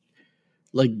 it's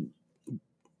like,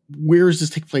 where does this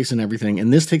take place and everything?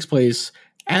 And this takes place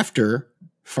after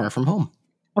Far From Home.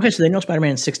 Okay, so they know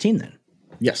Spider-Man is 16 then.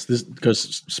 Yes, this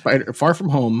because Far From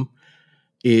Home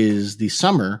is the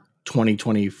summer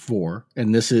 2024,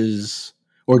 and this is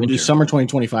summer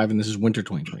 2025, and this is winter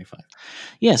 2025.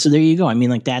 Yeah, so there you go. I mean,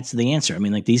 like, that's the answer. I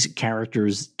mean, like, these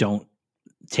characters don't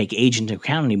take age into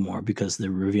account anymore because they're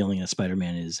revealing that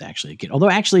Spider-Man is actually a kid. Although,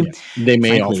 actually, they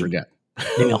may all forget.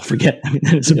 They may all forget. I mean,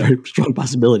 that is a very strong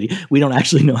possibility. We don't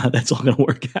actually know how that's all going to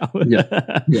work out.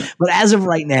 But as of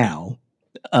right now,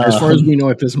 as far as we know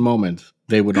at this moment,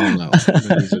 they would all know.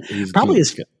 He's probably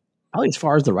as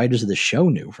far as the writers of the show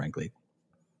knew, frankly.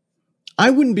 I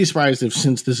wouldn't be surprised if,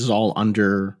 since this is all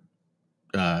under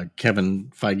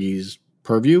Kevin Feige's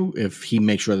purview, if he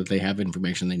makes sure that they have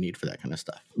information they need for that kind of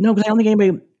stuff. No, because I don't think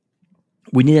anybody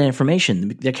would need that information.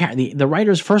 The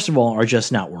writers, first of all, are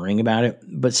just not worrying about it.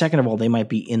 But second of all, they might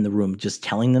be in the room just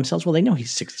telling themselves, well, they know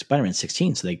Spider-Man's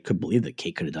 16, so they could believe that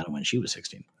Kate could have done it when she was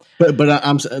 16. But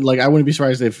I'm like, I wouldn't be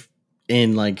surprised if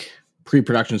in like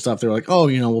pre-production stuff, they're like, oh,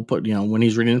 we'll put, when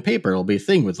he's reading the paper, it'll be a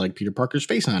thing with like Peter Parker's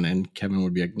face on it. And Kevin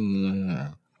would be like,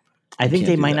 I think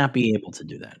they might not be able to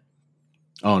do that.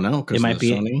 Oh, no? Because it might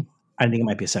be Sony? I think it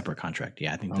might be a separate contract.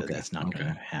 Yeah, I think that's not going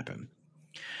to happen.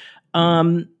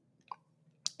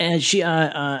 And she,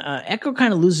 Echo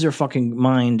kind of loses her fucking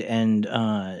mind and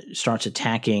starts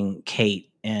attacking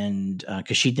Kate, and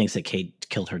because she thinks that Kate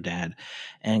killed her dad,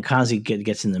 and Kazi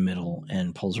gets in the middle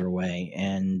and pulls her away,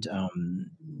 and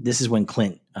this is when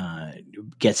Clint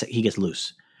gets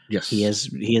loose. Yes,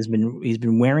 he's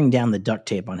been wearing down the duct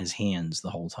tape on his hands the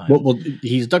whole time. Well,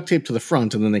 he's duct taped to the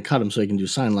front, and then they cut him so he can do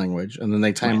sign language, and then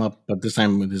they tie him up, but this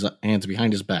time with his hands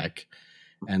behind his back,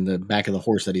 and the back of the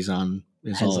horse that he's on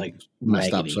is all like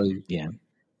messed up. So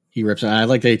he rips out. I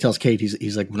like that he tells Kate,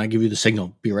 he's like, when I give you the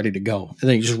signal, be ready to go. And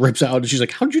then he just rips out, and she's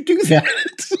like, how'd you do that?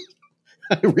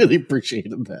 I really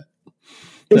appreciated that.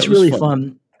 It's really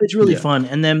fun. It's really fun.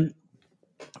 And then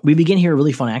we begin here a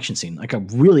really fun action scene.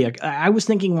 I was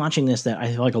thinking watching this that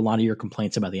I feel like a lot of your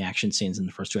complaints about the action scenes in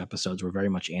the first 2 episodes were very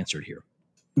much answered here.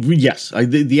 Yes.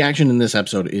 The action in this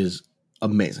episode is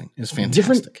amazing. It's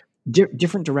fantastic.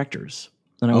 Different directors.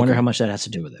 And I wonder how much that has to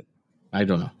do with it. I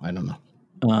don't know.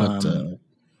 But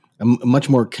much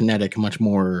more kinetic, much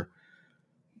more.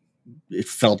 It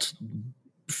felt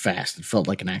fast. It felt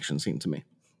like an action scene to me.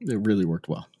 It really worked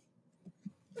well.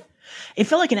 It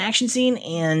felt like an action scene,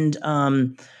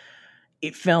 and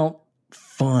it felt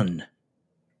fun.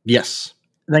 Yes,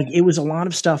 like it was a lot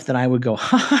of stuff that I would go,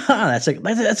 ha ha ha.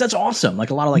 That's awesome.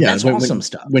 Like a lot of that's awesome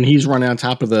stuff. When he's running on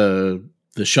top of the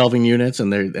shelving units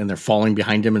and they're falling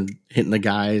behind him and hitting the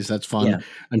guys, that's fun.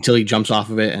 Until he jumps off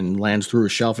of it and lands through a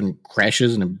shelf and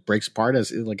crashes and it breaks apart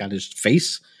as like on his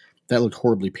face. That looked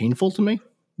horribly painful to me.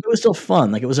 It was still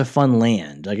fun. Like it was a fun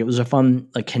land. Like it was a fun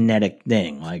like kinetic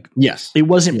thing. Like yes, it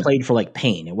wasn't played for like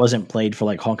pain. It wasn't played for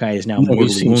like Hawkeye is now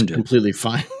mortally wounded. Completely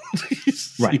fine.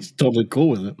 He's totally cool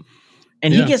with it.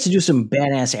 And he gets to do some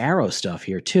badass arrow stuff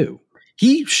here too.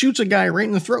 He shoots a guy right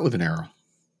in the throat with an arrow.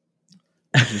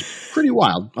 Pretty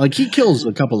wild. Like he kills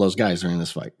a couple of those guys during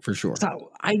this fight for sure.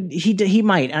 So he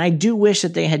might, and I do wish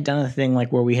that they had done a thing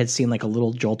like where we had seen like a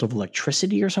little jolt of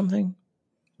electricity or something.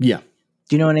 Yeah.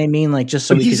 Do you know what I mean? Like just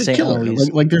so we could say, killer.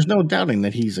 Like there's no doubting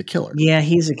that he's a killer. Yeah,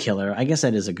 he's a killer. I guess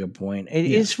that is a good point.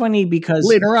 It's funny because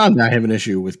later on I have an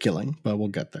issue with killing, but we'll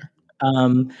get there.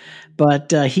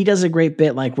 But he does a great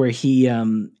bit like where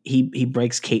he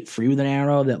breaks Kate free with an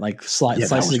arrow that like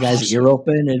slices the guy's ear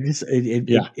open and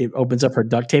it opens up her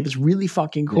duct tape. It's really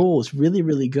fucking cool. It's really,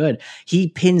 really good. He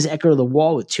pins Echo to the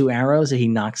wall with 2 arrows that he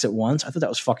knocks at once. I thought that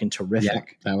was fucking terrific.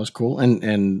 Yeah, that was cool.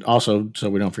 And also,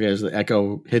 so we don't forget, is that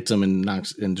Echo hits him and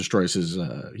knocks and destroys his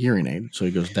hearing aid, so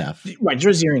he goes deaf. Right,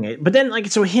 destroys his hearing aid. But then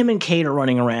so him and Kate are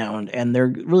running around and they're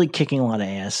really kicking a lot of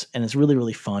ass, and it's really,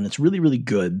 really fun. It's really, really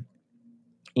good.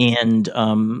 And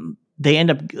they end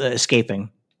up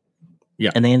escaping.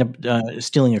 Yeah. And they end up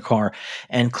stealing a car.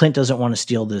 And Clint doesn't want to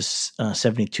steal this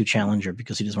 72 Challenger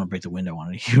because he doesn't want to break the window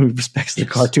on it. He respects the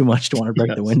car too much to want to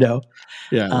break the window.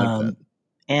 Yeah. I like that.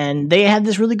 And they had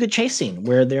this really good chase scene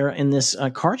where they're in this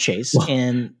car chase. Well,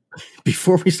 and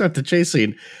before we start the chase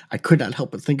scene, I could not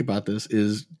help but think about this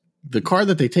is the car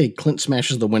that they take, Clint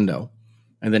smashes the window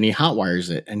and then he hotwires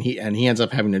it and he ends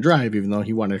up having to drive, even though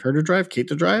he wanted her to drive, Kate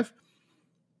to drive.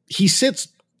 He sits,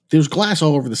 there's glass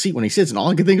all over the seat when he sits, and all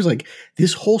I can think is like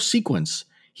this whole sequence,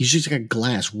 he's just got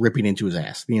glass ripping into his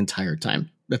ass the entire time.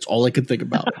 That's all I could think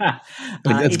about.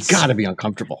 Like, it's got to be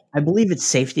uncomfortable. I believe it's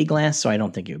safety glass, so I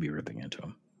don't think it would be ripping into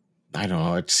him. I don't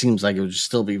know. It seems like it would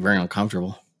still be very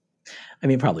uncomfortable. I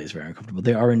mean, it probably is very uncomfortable.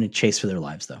 They are in a chase for their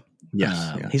lives, though.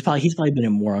 Yes, yeah. He's probably been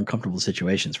in more uncomfortable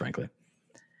situations, frankly.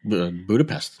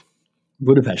 Budapest.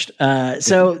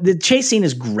 So the chase scene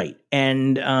is great,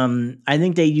 and I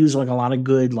think they use like a lot of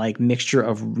good like mixture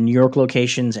of New York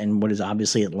locations and what is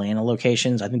obviously Atlanta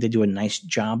locations. I think they do a nice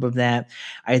job of that.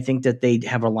 I think that they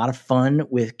have a lot of fun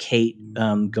with Kate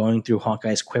going through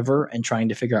Hawkeye's quiver and trying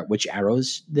to figure out which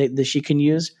arrows that she can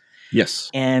use.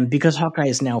 Yes, and because Hawkeye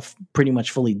is now pretty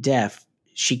much fully deaf,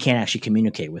 she can't actually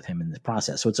communicate with him in the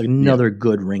process. So it's another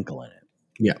good wrinkle in it.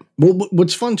 Yeah. Well,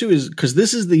 what's fun too is because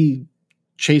this is the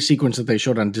chase sequence that they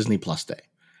showed on Disney Plus Day.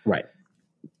 Right.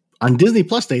 On Disney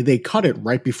Plus Day, they cut it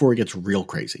right before it gets real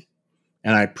crazy.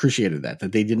 And I appreciated that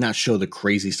they did not show the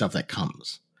crazy stuff that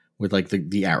comes with like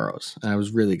the arrows. And I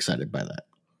was really excited by that.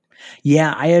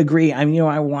 Yeah, I agree. I mean,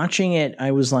 I'm watching it.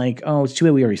 I was like, oh, it's too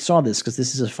bad we already saw this because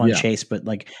this is a fun chase. But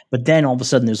then all of a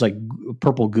sudden there's like a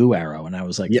purple goo arrow. And I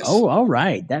was like, oh, all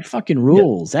right. That fucking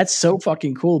rules. That's so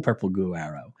fucking cool. Purple goo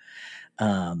arrow.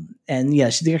 And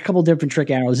yes, there are a couple different trick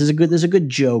arrows. There's a good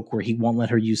joke where he won't let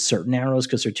her use certain arrows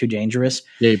because they're too dangerous.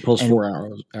 Yeah, he pulls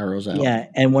 4 arrows out. Yeah,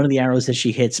 and one of the arrows that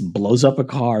she hits blows up a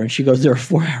car, and she goes, "There are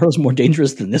 4 arrows more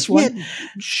dangerous than this one." Yeah,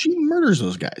 she murders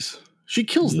those guys. She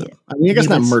kills them. I mean, I guess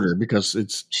not murder because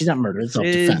she's not murder. It's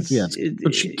self-defense. Yes,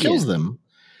 but she kills them.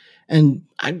 And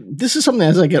this is something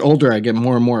as I get older, I get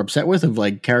more and more upset with of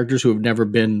like characters who have never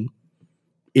been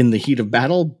in the heat of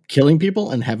battle, killing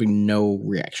people and having no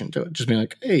reaction to it. Just being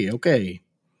like, hey, okay.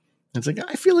 And it's like,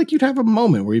 I feel like you'd have a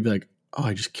moment where you'd be like, oh,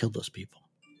 I just killed those people.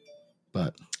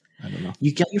 But I don't know.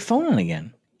 You got your phone on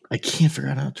again. I can't figure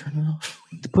out how to turn it off.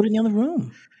 To put it in the other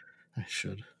room. I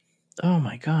should. Oh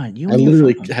my God. I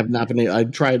literally have not been able. I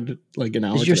tried like an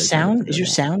hour. Is your sound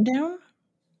down?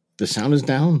 The sound is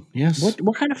down. Yes.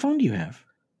 What kind of phone do you have?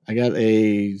 I got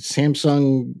a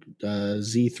Samsung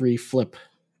Z3 Flip.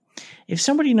 If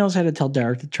somebody knows how to tell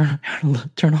Derek to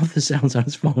turn off the sounds on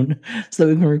his phone so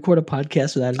that we can record a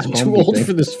podcast without his phone. I'm too old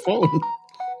for this phone.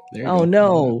 Oh,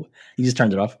 no. You just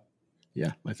turned it off?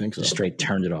 Yeah, I think so. Just straight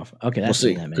turned it off. Okay, that's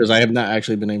we'll see. Because I have not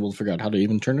actually been able to figure out how to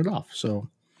even turn it off. So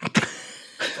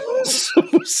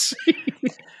we'll see.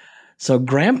 So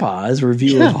Grandpa's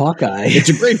review of Hawkeye. It's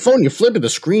a great phone. You flip it. The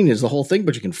screen is the whole thing,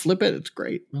 but you can flip it. It's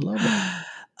great. I love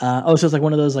it. So it's like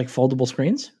one of those like foldable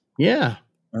screens? Yeah.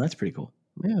 Oh, that's pretty cool.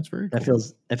 Yeah, it's very cool.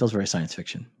 That feels very science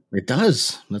fiction. It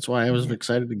does. That's why I was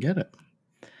excited to get it.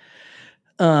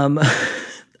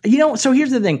 So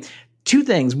here's the thing. 2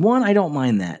 things. One, I don't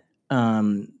mind that.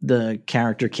 The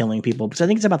character killing people because I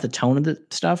think it's about the tone of the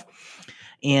stuff.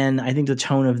 And I think the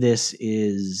tone of this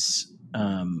is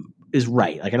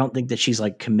right. Like, I don't think that she's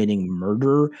like committing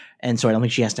murder. And so I don't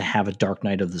think she has to have a dark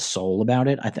night of the soul about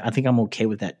it. I think I'm okay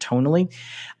with that tonally.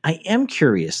 I am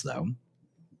curious though.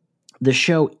 The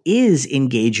show is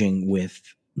engaging with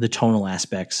the tonal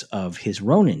aspects of his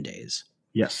Ronin days.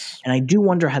 Yes. And I do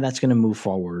wonder how that's going to move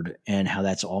forward and how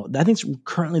that's all. I think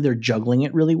currently they're juggling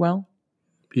it really well.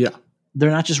 Yeah.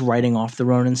 They're not just writing off the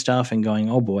Ronin stuff and going,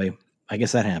 oh boy, I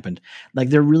guess that happened. Like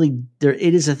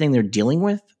it is a thing they're dealing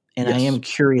with. And I am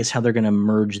curious how they're going to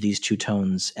merge these 2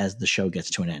 tones as the show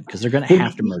gets to an end. Because they're going to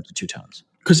have to merge the 2 tones.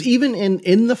 Because even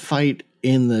in the fight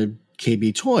in the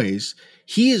KB Toys,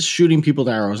 he is shooting people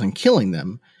with arrows and killing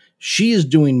them. She is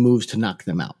doing moves to knock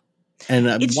them out. And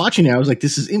watching it, I was like,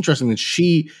 this is interesting that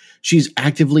she's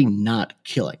actively not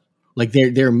killing. Like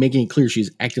they're making it clear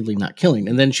she's actively not killing.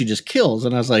 And then she just kills.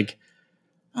 And I was like,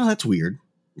 oh, that's weird.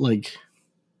 Like,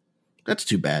 that's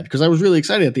too bad. Because I was really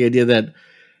excited at the idea that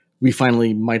we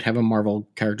finally might have a Marvel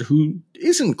character who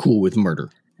isn't cool with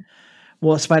murder.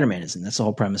 Well, Spider-Man isn't. That's the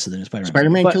whole premise of the new Spider-Man.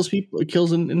 Spider-Man kills people.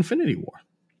 Kills in Infinity War.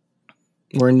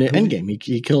 Or in the Endgame,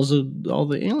 he kills all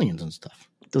the aliens and stuff.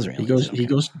 Those are aliens. He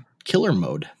goes killer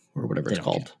mode or whatever it's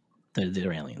called.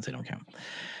 They're aliens. They don't count.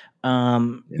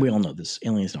 We all know this.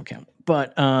 Aliens don't count.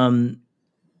 But I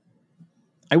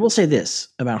will say this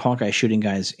about Hawkeye shooting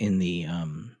guys in the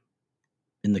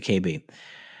KB.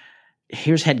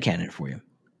 Here's headcanon for you.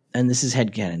 And this is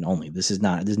headcanon only. There's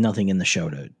nothing in the show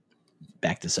to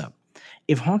back this up.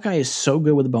 If Hawkeye is so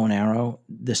good with a bow and arrow,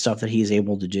 the stuff that he is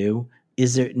able to do,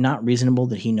 is it not reasonable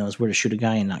that he knows where to shoot a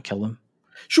guy and not kill him?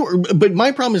 Sure, but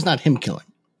my problem is not him killing.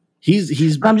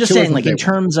 He's. I'm just saying, like in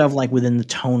terms of like within the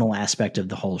tonal aspect of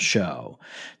the whole show,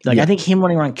 like I think him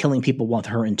running around killing people with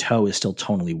her in tow is still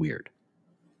tonally weird.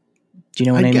 Do you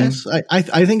know what I mean?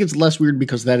 I think it's less weird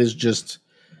because that is just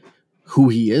who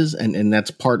he is, and that's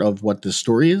part of what the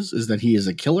story is that he is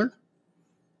a killer.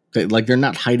 Like they're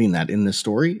not hiding that in the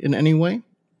story in any way,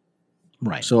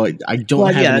 right? So I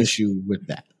don't have an issue with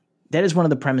that. that is one of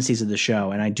the premises of the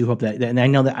show, and I do hope that, and I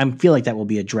know that I feel like that will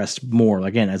be addressed more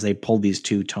again as they pull these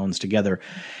two tones together.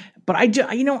 But I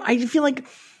feel like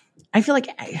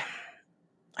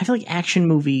action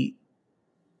movie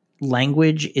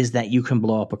language is that you can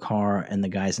blow up a car and the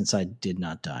guys inside did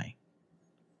not die.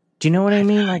 Do you know what I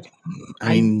mean? Like,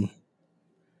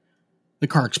 the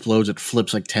car explodes, it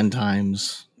flips like 10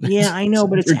 times. Yeah, I know,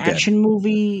 but it's action dead.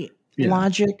 movie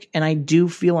logic, and I do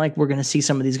feel like we're going to see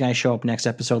some of these guys show up next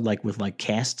episode, like with like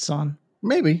casts on.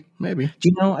 Maybe. Do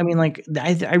you know? I mean, like,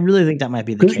 I really think that might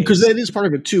be the case, because that is part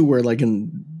of it too. Where like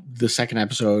in the second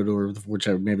episode, or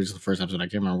whichever, maybe it's the first episode. I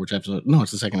can't remember which episode. No,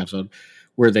 it's the second episode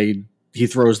where he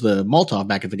throws the Molotov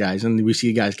back at the guys, and we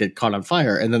see guys get caught on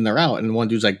fire, and then they're out, and one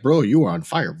dude's like, "Bro, you were on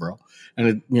fire, bro,"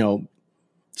 and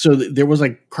so there was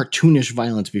like cartoonish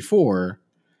violence before.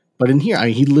 But in here,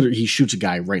 he shoots a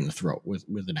guy right in the throat with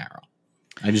an arrow.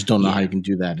 I just don't know how you can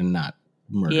do that and not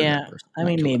murder that person. I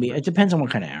mean, maybe. It depends on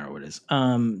what kind of arrow it is.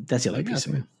 That's the other piece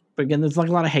of it. But again, there's like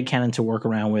a lot of headcanon to work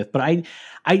around with. But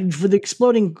I for the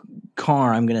exploding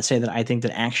car, I'm going to say that I think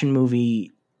that action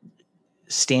movie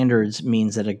standards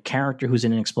means that a character who's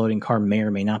in an exploding car may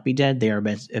or may not be dead. They are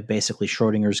basically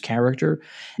Schrodinger's character,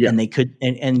 and they could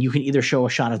and you can either show a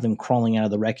shot of them crawling out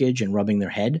of the wreckage and rubbing their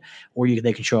head, or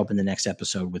they can show up in the next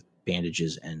episode with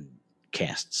bandages and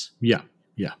casts. Yeah,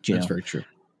 that's very true.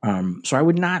 So I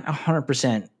would not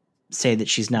 100% say that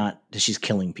she's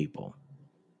killing people,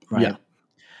 right? Yeah.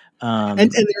 And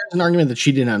there's an argument that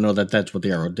she did not know that that's what the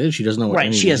arrow did. She doesn't know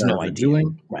what she has no idea.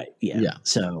 Doing. Right. Yeah.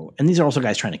 So, and these are also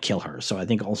guys trying to kill her. So I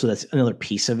think also that's another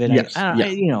piece of it. Yes. I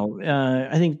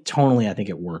think tonally, I think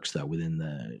it works though within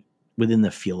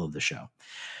the feel of the show.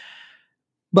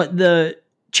 But the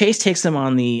chase takes them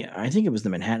on I think it was the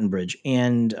Manhattan Bridge,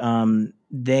 and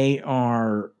they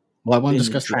are. Well, I want to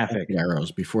discuss traffic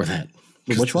arrows before that.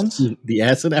 Which ones? The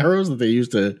acid arrows that they use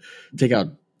to take out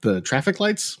the traffic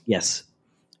lights. Yes.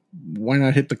 Why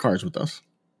not hit the cars with those?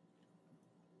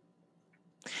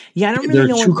 Yeah, I don't really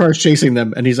know. There are two cars chasing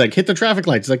them, and he's like, "Hit the traffic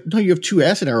lights." It's like, no, you have two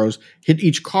acid arrows. Hit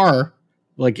each car,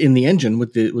 like in the engine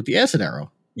with the acid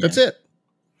arrow. Yeah. That's it.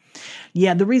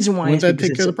 Yeah, the reason why wouldn't that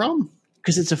take care of the problem?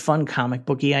 Because it's a fun comic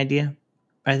booky idea,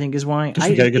 I think is why. You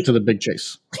got to get to the big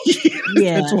chase.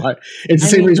 Yeah, that's why. It's the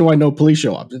same reason why no police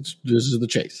show up. This is the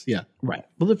chase. Yeah, right.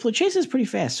 Well, the chase is pretty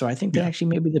fast, so I think that actually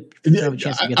maybe have a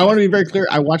chance to get. I want to be very clear.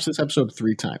 I watched this episode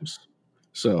 3 times.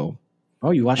 So,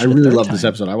 you watched? I really love this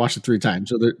episode. I watched it 3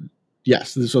 times.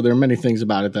 So there are many things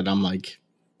about it that I'm like,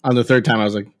 on the 3rd time, I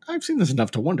was like, I've seen this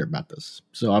enough to wonder about this.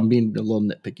 So I'm being a little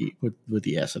nitpicky with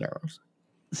the acid arrows.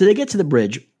 So they get to the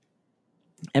bridge,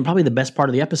 and probably the best part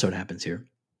of the episode happens here,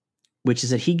 which is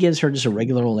that he gives her just a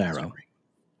regular old arrow.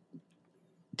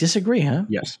 Disagree, huh?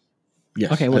 Yes.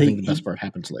 Okay. Well, I think the best part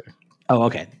happens later. Oh,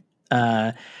 okay.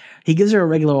 He gives her a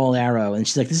regular old arrow, and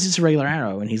she's like, "This is a regular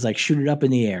arrow," and he's like, "Shoot it up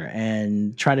in the air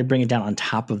and try to bring it down on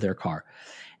top of their car."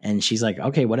 And she's like,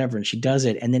 "Okay, whatever," and she does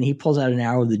it, and then he pulls out an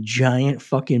arrow with a giant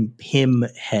fucking Pym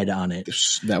head on it.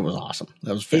 That was awesome.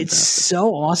 That was fantastic. It's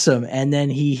so awesome. And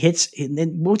then he hits.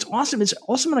 And what's awesome? It's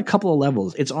awesome on a couple of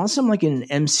levels. It's awesome like in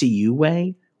an MCU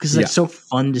way because it's like so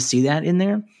fun to see that in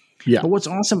there. Yeah. But what's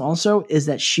awesome also is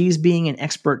that she's being an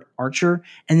expert archer,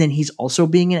 and then he's also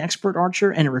being an expert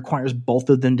archer, and it requires both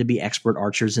of them to be expert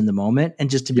archers in the moment and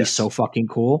just to be so fucking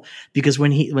cool. Because when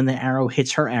the arrow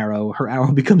hits her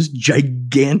arrow becomes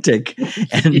gigantic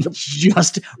and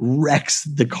just wrecks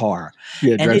the car.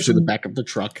 Yeah, it drives to the back of the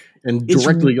truck and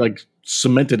directly like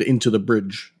cemented into the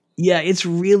bridge. Yeah, it's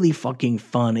really fucking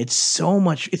fun. It's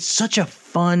such a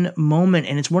fun moment,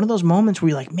 and it's one of those moments where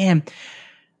you're like, man,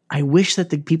 I wish that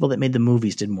the people that made the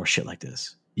movies did more shit like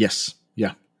this. Yes.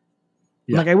 Yeah.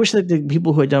 Like I wish that the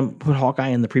people who had put Hawkeye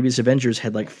in the previous Avengers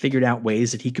had like figured out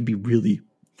ways that he could be really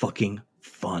fucking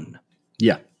fun.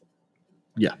 Yeah.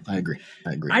 Yeah, I agree.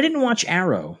 I didn't watch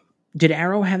Arrow. Did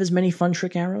Arrow have as many fun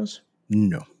trick arrows?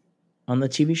 No. On the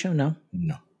TV show? No.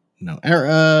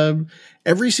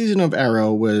 Every season of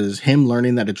Arrow was him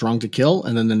learning that it's wrong to kill,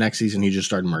 and then the next season he just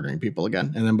started murdering people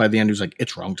again. And then by the end he was like,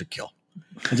 it's wrong to kill.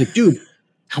 I was like, dude,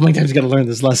 how many times you got to learn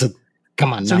this lesson?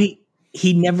 Come on. So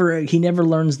he never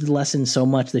learns the lesson so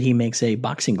much that he makes a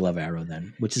boxing glove arrow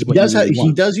then, which is what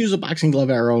he does use a boxing glove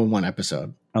arrow in one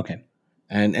episode. Okay.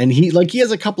 And he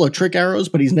has a couple of trick arrows,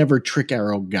 but he's never a trick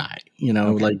arrow guy.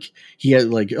 Like he had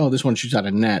like, oh, this one shoots out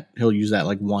a net. He'll use that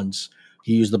like once.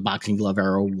 He used the boxing glove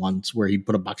arrow once where he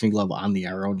put a boxing glove on the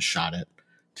arrow and shot it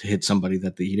to hit somebody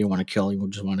that he didn't want to kill. He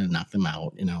just wanted to knock them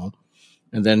out,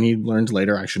 And then he learns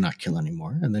later, I should not kill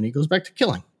anymore. And then he goes back to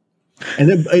killing. And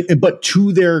then, but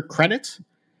to their credit,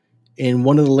 in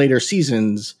one of the later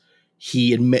seasons,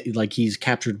 he he's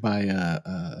captured by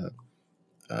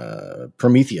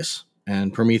Prometheus,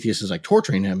 and Prometheus is like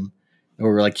torturing him,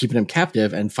 or like keeping him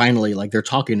captive. And finally, like they're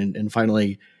talking, and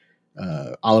finally,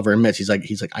 Oliver admits he's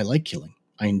like, I like killing.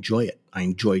 I enjoy it. I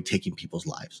enjoy taking people's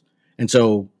lives. And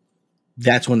so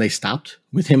that's when they stopped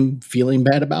with him feeling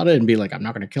bad about it and be like, I'm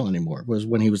not going to kill anymore. Was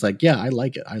when he was like, yeah, I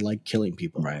like it. I like killing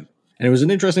people. Right. And it was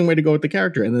an interesting way to go with the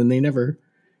character. And then they never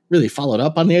really followed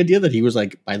up on the idea that he was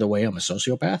like, by the way, I'm a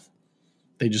sociopath.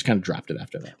 They just kind of dropped it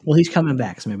after that. Well, he's coming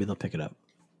back, so maybe they'll pick it up.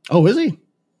 Oh, is he?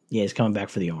 Yeah, he's coming back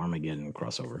for the Armageddon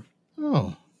crossover.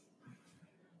 Oh,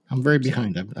 I'm very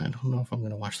behind. I don't know if I'm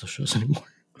going to watch those shows anymore.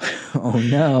 Oh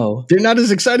no, they're not as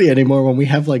exciting anymore when we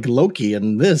have like Loki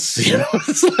and this. You know,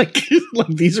 it's like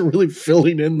these are really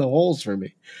filling in the holes for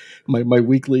me. My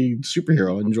weekly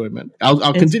superhero enjoyment.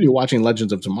 I'll continue watching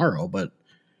Legends of Tomorrow, but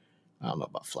I don't know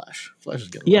about Flash. Flash is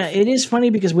getting rough. It is funny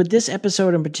because with this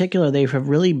episode in particular, they have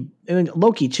really, I mean,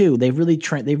 Loki too. They've really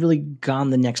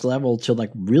gone the next level to like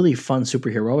really fun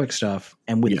superheroic stuff,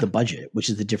 and with the budget, which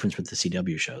is the difference with the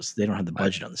CW shows. They don't have the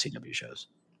budget on the CW shows.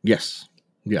 Yes.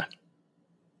 Yeah.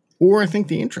 Or I think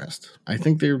the interest. I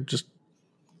think they're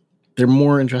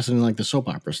more interested in like the soap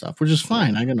opera stuff, which is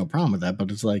fine. I got no problem with that. But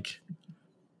it's like,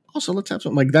 also let's have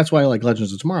some, like, that's why I like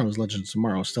Legends of Tomorrow. Is Legends of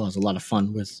Tomorrow still has a lot of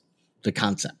fun with the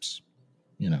concepts,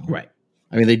 you know? Right.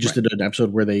 I mean, they just did an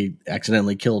episode where they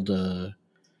accidentally killed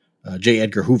J.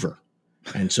 Edgar Hoover.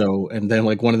 And then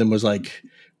like one of them was like,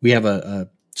 we have a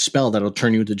spell that'll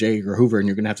turn you into J. Edgar Hoover, and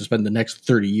you're going to have to spend the next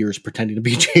 30 years pretending to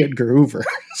be J. Edgar Hoover.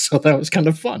 So that was kind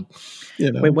of fun.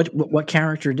 You know? Wait, what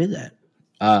character did that?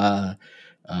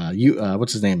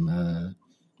 What's his name?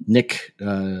 Nick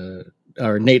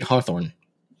or Nate Hawthorne.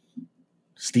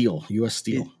 Steel, U.S.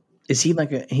 Steel. Is he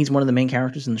he's one of the main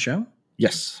characters in the show?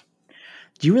 Yes.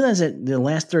 Do you realize that the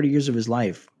last 30 years of his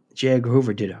life, J. Edgar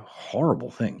Hoover did horrible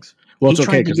things? Well, it's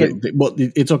okay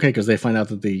because they find out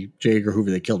that the J. Edgar Hoover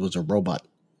they killed was a robot,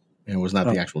 and it was not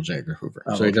the actual J. Edgar Hoover.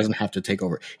 So he doesn't have to take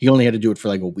over. He only had to do it for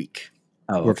like a week.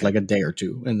 Or for like a day or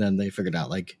two. And then they figured out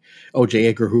like, J.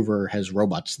 Edgar Hoover has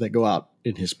robots that go out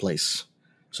in his place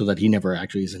so that he never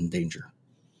actually is in danger.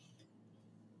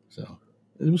 So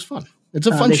it was fun. It's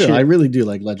a fun show. I really do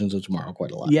like Legends of Tomorrow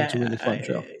quite a lot. Yeah, it's a really fun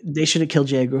show. They should have killed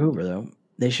J. Edgar Hoover, though.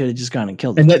 They should have just gone and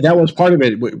killed him. And that was part of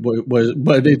it.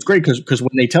 But it's great because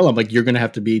when they tell him, like, you're going to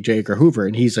have to be J. Edgar Hoover,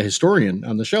 and he's a historian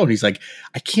on the show, and he's like,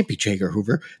 I can't be J. Edgar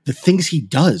Hoover. The things he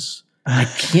does, I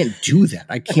can't do that.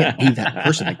 I can't be that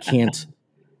person. I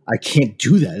can't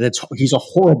do that. He's a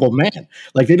horrible man.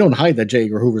 Like, they don't hide that J.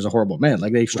 Edgar Hoover is a horrible man.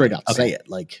 Like, they straight out say it.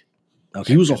 Like,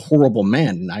 he was a horrible man,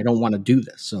 and I don't want to do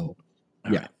this. So,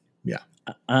 yeah.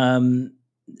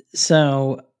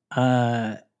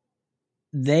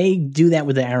 They do that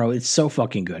with the arrow. It's so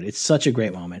fucking good. It's such a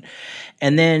great moment.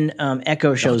 And then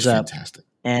Echo shows up. Fantastic.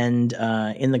 And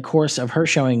in the course of her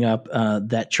showing up,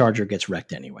 that Charger gets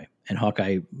wrecked anyway. And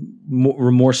Hawkeye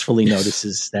remorsefully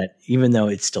notices that even though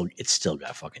it's still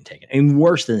got fucking taken. And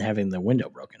worse than having the window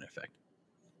broken, in fact.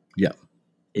 Yeah.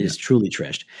 It is truly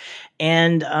trashed.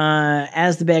 And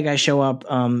as the bad guys show up,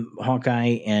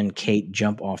 Hawkeye and Kate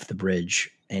jump off the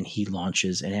bridge, and he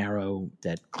launches an arrow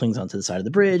that clings onto the side of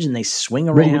the bridge, and they swing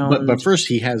around. But first,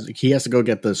 he has to go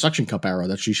get the suction cup arrow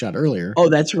that she shot earlier. Oh,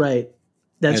 that's right.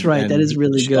 That's right. That is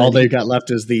really good. All they got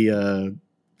left is the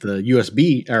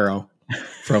USB arrow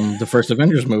from the first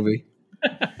Avengers movie.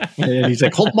 And he's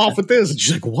like, hold them off with this. And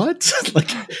she's like, what?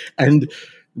 And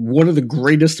one of the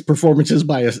greatest performances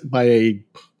by a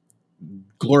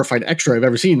glorified extra I've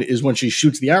ever seen is when she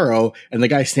shoots the arrow, and the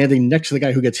guy standing next to the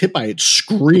guy who gets hit by it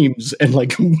screams and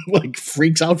like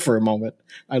freaks out for a moment.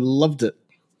 I loved it.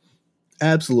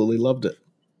 Absolutely loved it.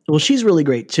 Well, she's really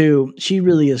great too. She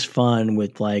really is fun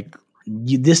with like,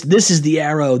 this is the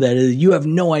arrow that is, you have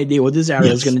no idea what this arrow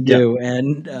is going to do.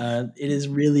 And it is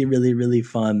really, really, really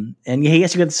fun. And he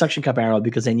has to get the suction cup arrow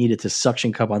because they needed to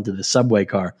suction cup onto the subway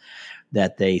car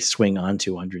that they swing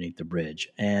onto underneath the bridge.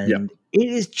 And it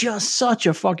is just such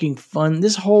a fucking fun.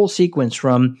 This whole sequence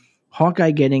from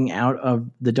Hawkeye getting out of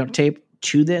the duct tape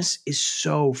to this is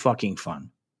so fucking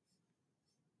fun.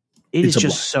 It's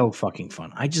just so fucking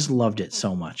fun. I just loved it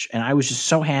so much. And I was just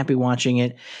so happy watching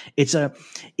it.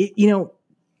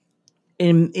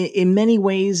 In many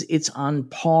ways, it's on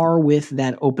par with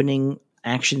that opening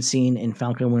action scene in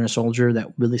Falcon and Winter Soldier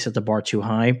that really set the bar too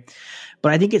high.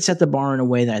 But I think it set the bar in a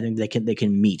way that I think they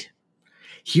can meet.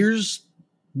 Here's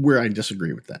where I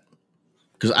disagree with that.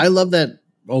 Because I love that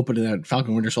opening, that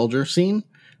Falcon Winter Soldier scene.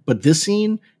 But this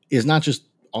scene is not just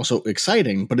also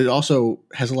exciting, but it also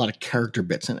has a lot of character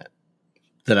bits in it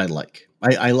that I like.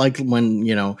 I like when,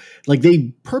 like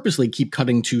they purposely keep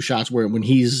cutting two shots where when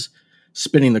he's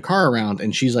spinning the car around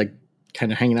and she's like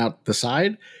kind of hanging out the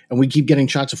side, and we keep getting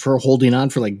shots of her holding on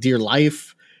for like dear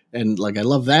life. And like, I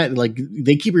love that. Like,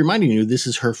 they keep reminding you, this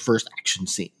is her first action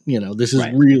scene. You know, this is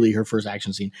really her first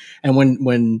action scene. And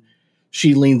when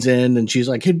she leans in and she's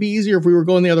like, it'd be easier if we were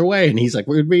going the other way. And he's like,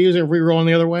 it'd be easier if we were going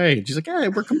the other way. And she's like, yeah,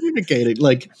 we're communicating.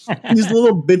 Like, these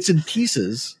little bits and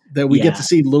pieces that we get to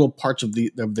see little parts of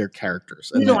their characters.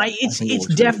 And it's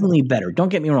definitely better. Don't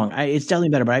get me wrong. It's definitely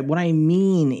better. But what I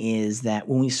mean is that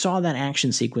when we saw that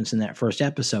action sequence in that first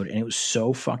episode and it was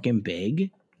so fucking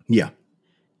big. Yeah.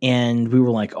 And we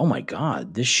were like, oh my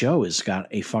God, this show has got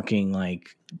a fucking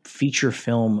like feature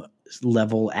film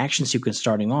level action sequence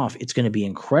starting off. It's going to be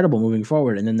incredible moving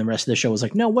forward. And then the rest of the show was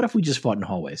like, no, what if we just fought in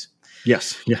hallways?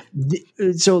 Yes. Yeah.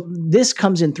 So this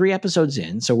comes in 3 episodes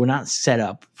in. So we're not set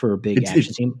up for a big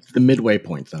action scene. The midway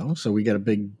point though. So we got a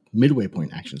big midway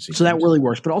point action sequence. So that really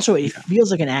works. But also it feels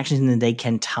like an action scene that they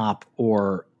can top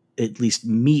or at least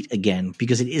meet again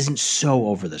because it isn't so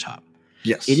over the top.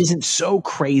 Yes. It isn't so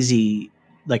crazy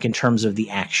like in terms of the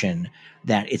action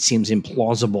that it seems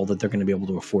implausible that they're going to be able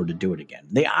to afford to do it again.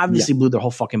 They obviously blew their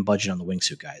whole fucking budget on the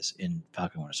wingsuit guys in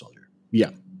Falcon Winter Soldier. Yeah.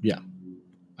 Yeah.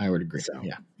 I would agree. So,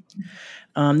 yeah.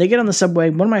 They get on the subway.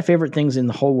 One of my favorite things in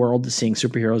the whole world is seeing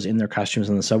superheroes in their costumes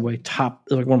on the subway. Like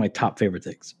one of my top favorite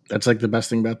things. That's like the best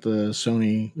thing about the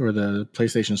Sony or the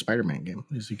PlayStation Spider-Man game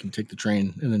is you can take the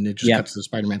train and then it just cuts to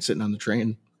Spider-Man sitting on the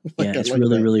train. Like, it's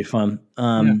really, really fun.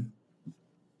 And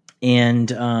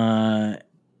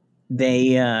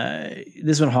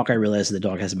this is when Hawkeye realizes the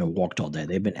dog hasn't been walked all day.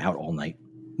 They've been out all night.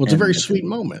 Well, it's a very sweet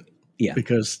moment. Yeah.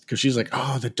 Because she's like,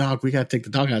 oh, the dog, we got to take the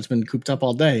dog out. It's been cooped up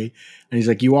all day. And he's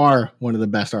like, you are one of the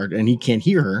best art. And he can't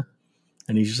hear her.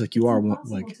 And he's just like, you are one,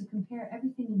 like. To compare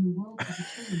everything in the world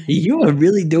you are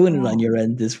really doing it on your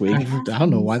end this week. I don't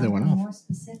know why they went off.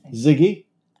 Ziggy,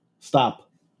 stop.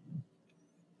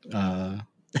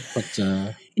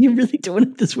 You're really doing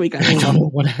it this week. I don't know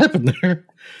what happened there.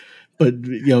 But,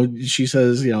 you know, she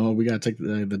says, you know, we got to take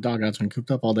the dog out. It's been cooped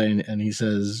up all day. And he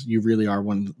says, you really are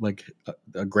one, like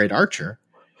a great archer.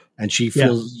 And she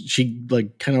feels, she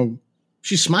like kind of,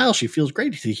 she smiles. She feels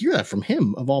great to hear that from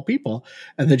him of all people.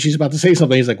 And then she's about to say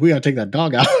something. He's like, we got to take that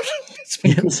dog out. It's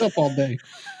been cooped up all day.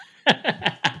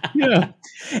 Yeah.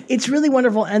 It's really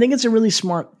wonderful. I think it's a really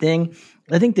smart thing.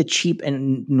 I think the cheap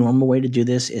and normal way to do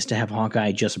this is to have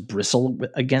Hawkeye just bristle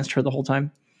against her the whole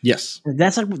time. Yes.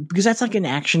 That's like, because that's like an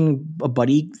a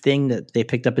buddy thing that they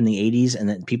picked up in the 80s and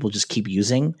that people just keep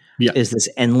using is this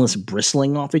endless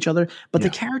bristling off each other. But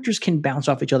the characters can bounce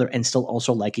off each other and still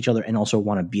also like each other and also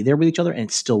want to be there with each other, and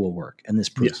it still will work. And this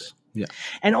proves it. Yeah.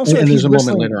 And also, and there's a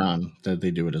moment later on that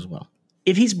they do it as well.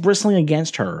 If he's bristling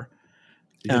against her,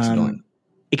 it gets annoying.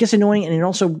 It gets annoying, and it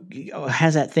also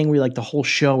has that thing where like the whole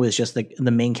show is just like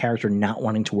the main character not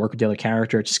wanting to work with the other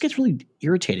character. It just gets really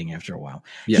irritating after a while.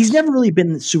 Yes. He's never really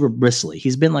been super bristly.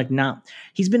 He's been like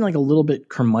a little bit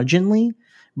curmudgeonly,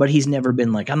 but he's never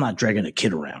been like, I'm not dragging a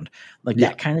kid around, like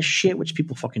that kind of shit, which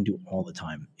people fucking do all the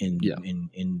time in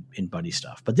buddy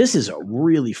stuff. But this is a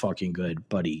really fucking good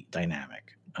buddy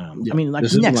dynamic. I mean, like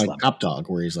this next isn't like level. Top Dog,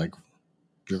 where he's like,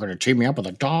 "You're going to team me up with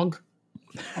a dog?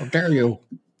 How dare you!"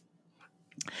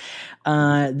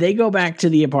 They go back to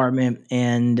the apartment,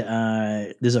 and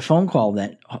there's a phone call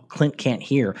that Clint can't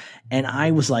hear, and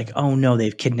I was like, "Oh no,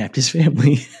 they've kidnapped his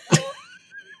family."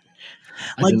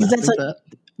 Like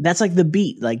that's like the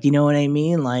beat, like, you know what I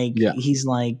mean? Like he's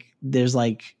like, there's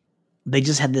like, they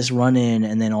just had this run in,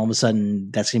 and then all of a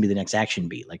sudden that's going to be the next action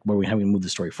beat, like where we having to move the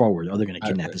story forward, or they're going to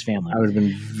kidnap his family. I would have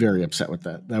been very upset with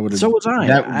that. That would have. So was I.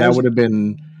 That would have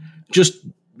been just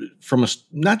from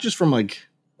not just from like,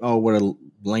 oh, what a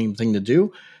lame thing to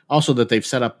do. Also, that they've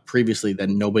set up previously that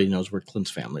nobody knows where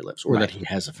Clint's family lives, or that he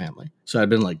has a family. So I'd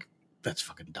been like, that's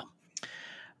fucking dumb.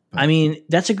 But, I mean,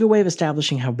 that's a good way of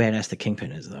establishing how badass the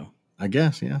Kingpin is, though. I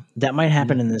guess, yeah. That might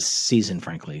happen in this season,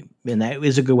 frankly. And that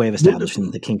is a good way of establishing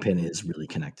that the Kingpin is really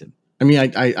connected. I mean,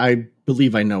 I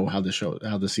believe I know how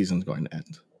the season's going to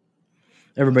end.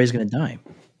 Everybody's going to die.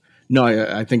 No,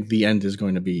 I think the end is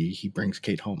going to be he brings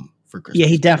Kate home for Christmas. Yeah,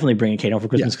 he's definitely bringing Kate home for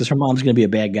Christmas because her mom's going to be a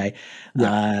bad guy.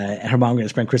 And her mom's going to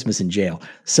spend Christmas in jail.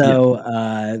 So,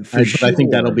 but I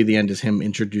think that'll be the end, is him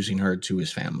introducing her to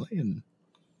his family. And,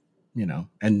 you know,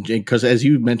 and because as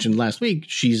you mentioned last week,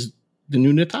 she's the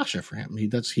new Natasha for him.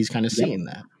 He's kind of seeing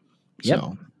that.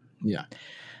 So, yeah.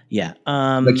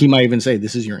 Like he might even say,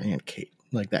 "This is your Aunt Kate,"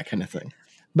 like that kind of thing.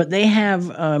 But they have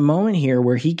a moment here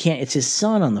where it's his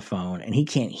son on the phone and he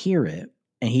can't hear it.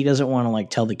 and he doesn't want to like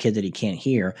tell the kid that he can't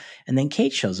hear. And then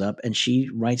Kate shows up and she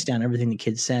writes down everything the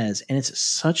kid says. And it's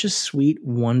such a sweet,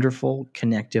 wonderful,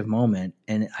 connective moment.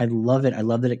 And I love it. I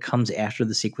love that it comes after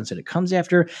the sequence that it comes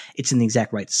after. It's in the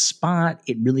exact right spot.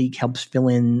 It really helps fill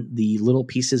in the little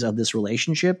pieces of this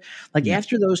relationship. Like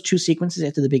after those two sequences,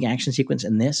 after the big action sequence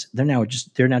and this, they're now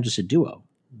just a duo.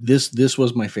 This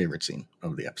was my favorite scene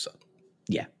of the episode.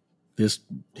 Yeah. This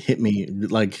hit me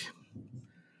like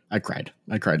I cried.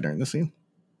 I cried during the scene.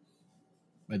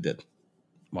 I did.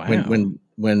 Wow.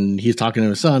 When he's talking to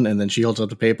his son and then she holds up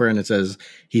the paper and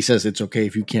he says it's okay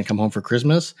if you can't come home for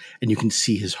Christmas, and you can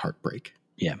see his heart break.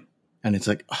 Yeah. And it's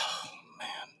like, oh man.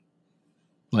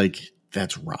 Like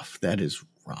that's rough. That is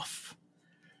rough.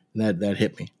 That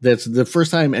hit me. That's the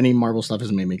first time any Marvel stuff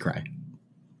has made me cry.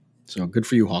 So good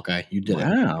for you, Hawkeye. You did it.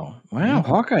 Wow. Yeah.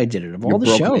 Hawkeye did it of all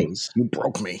the shows. You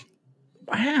broke me.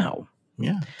 Wow.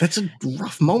 Yeah. That's a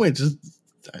rough moment.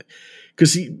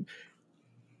 Because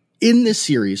in this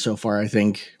series so far, I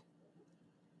think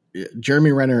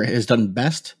Jeremy Renner has done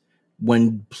best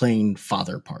when playing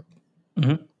father part.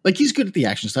 Mm-hmm. Like he's good at the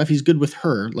action stuff. He's good with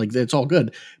her. Like it's all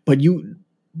good. But you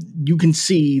can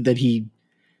see that he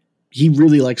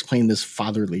really likes playing this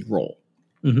fatherly role,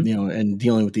 and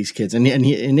dealing with these kids. And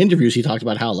in interviews, he talked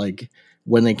about how like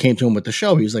when they came to him with the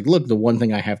show, he was like, look, the one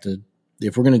thing I have to,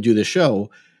 if we're going to do this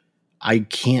show, I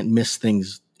can't miss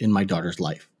things in my daughter's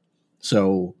life.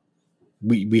 So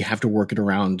we have to work it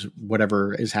around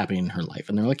whatever is happening in her life.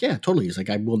 And they're like, yeah, totally. He's like,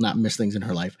 I will not miss things in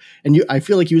her life. And I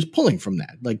feel like he was pulling from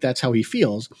that. Like that's how he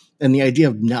feels. And the idea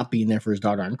of not being there for his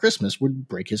daughter on Christmas would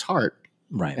break his heart.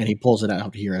 Right. And he pulls it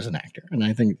out here as an actor. And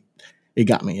I think it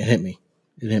got me. It hit me.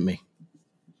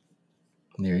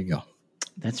 And there you go.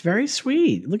 That's very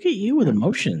sweet. Look at you with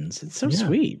emotions. It's so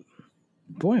sweet.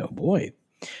 Boy, oh boy.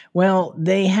 Well,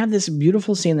 they have this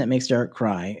beautiful scene that makes Derek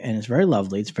cry, and it's very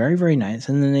lovely. It's very, very nice.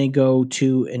 And then they go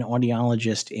to an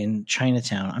audiologist in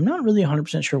Chinatown. I'm not really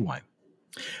 100% sure why.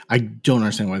 I don't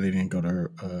understand why they didn't go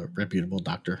to a reputable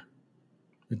doctor.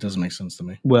 It doesn't make sense to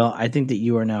me. Well, I think that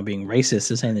you are now being racist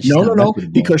to saying that she's not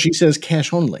reputable. Because she says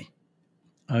cash only.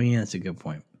 Oh, yeah, that's a good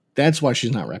point. That's why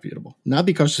she's not reputable. Not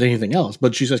because she's anything else,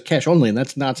 but she says cash only, and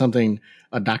that's not something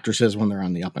a doctor says when they're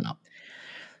on the up and up.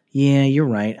 Yeah, you're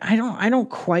right. I don't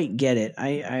quite get it.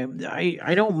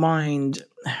 I don't mind.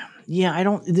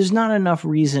 Yeah, there's not enough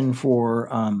reason for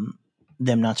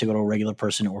them not to go to a regular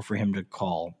person or for him to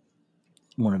call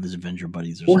one of his Avenger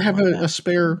buddies or have a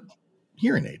spare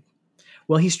hearing aid.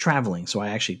 Well, he's traveling, so I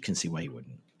actually can see why he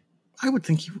wouldn't. I would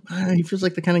think he feels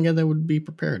like the kind of guy that would be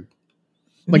prepared.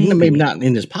 Like maybe not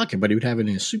in his pocket, but he would have it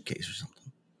in his suitcase or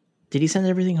something. Did he send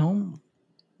everything home?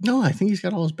 No, I think he's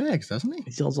got all his bags, doesn't he? He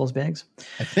still has all his bags?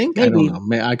 I think. Maybe. I don't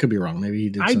know. I could be wrong. Maybe he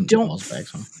did send all his bags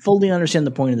home. Fully understand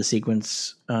the point of the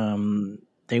sequence.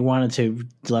 They wanted to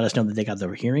let us know that they got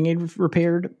their hearing aid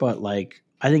repaired, but like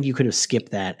I think you could have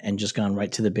skipped that and just gone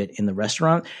right to the bit in the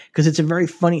restaurant because it's a very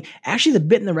funny. Actually, the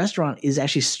bit in the restaurant is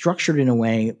actually structured in a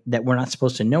way that we're not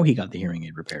supposed to know he got the hearing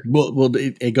aid repaired. Well,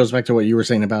 it goes back to what you were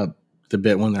saying about the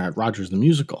bit when they're at Rogers the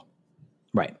Musical.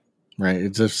 Right.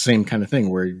 It's the same kind of thing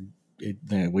where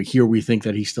we think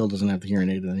that he still doesn't have the hearing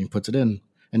aid, and then he puts it in,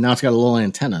 and now it's got a little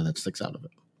antenna that sticks out of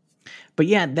it. But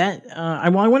yeah, that I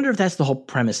wonder if that's the whole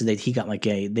premise that he got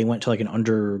they went to like an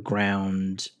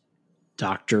underground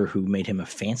doctor who made him a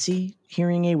fancy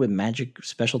hearing aid with magic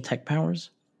special tech powers.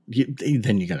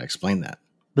 Then you got to explain that.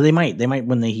 But they might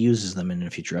when he uses them in a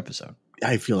future episode.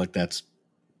 I feel like that's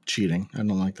cheating. I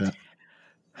don't like that.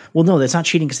 Well, no, that's not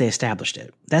cheating because they established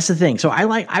it. That's the thing. So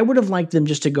I would have liked them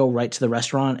just to go right to the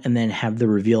restaurant and then have the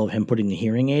reveal of him putting the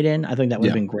hearing aid in. I think that would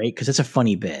have been great because it's a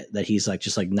funny bit that he's like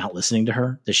just like not listening to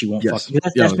her, that she won't fuck.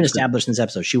 That's been established in this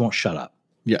episode. She won't shut up.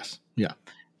 Yes. Yeah.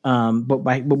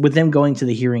 But with them going to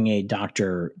the hearing aid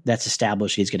doctor, that's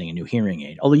established he's getting a new hearing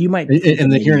aid. Although you might,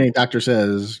 and the hearing aid doctor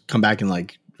says come back in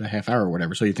like a half hour or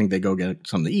whatever. So you think they go get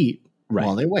something to eat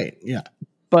while they wait. Yeah.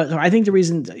 But I think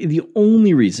the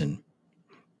only reason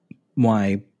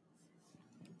why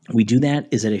we do that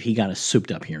is that if he got a souped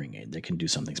up hearing aid that can do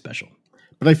something special.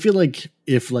 But I feel like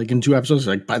if like in 2 episodes,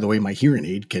 like, by the way, my hearing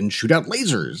aid can shoot out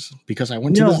lasers because I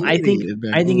went to this lady.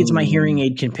 I think it's my hearing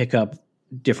aid can pick up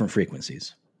different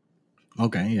frequencies.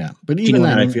 Okay. Yeah. But even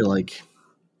that, I feel like.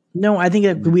 No, I think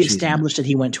that we established that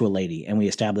he went to a lady and we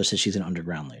established that she's an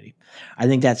underground lady. I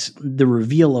think that's the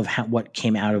reveal of what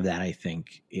came out of that. I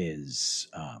think is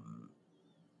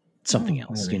something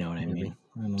else. Maybe, you know what I mean?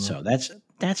 So that's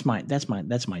my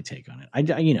take on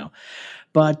it.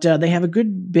 But they have a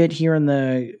good bit here in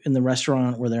the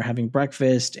restaurant where they're having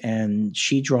breakfast, and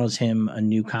she draws him a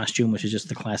new costume, which is just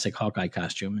the classic Hawkeye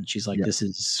costume, and she's like, "This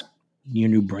is your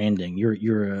new branding. You're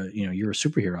a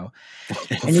superhero.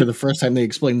 And for the first time, they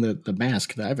explained the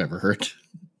mask that I've ever heard.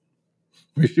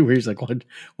 Where he's like,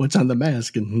 what's on the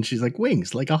mask? And she's like,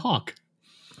 wings, like a hawk.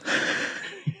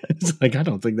 It's like, I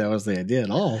don't think that was the idea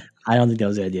at all. I don't think that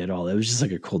was the idea at all. It was just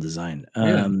like a cool design.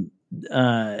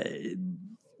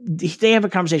 They have a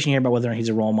conversation here about whether or not he's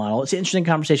a role model. It's an interesting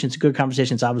conversation. It's a good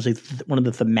conversation. It's obviously one of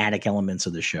the thematic elements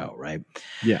of the show, right?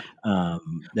 Yeah.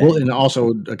 And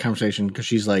also a conversation because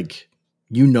she's like,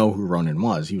 you know who Ronan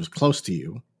was. He was close to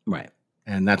you. Right.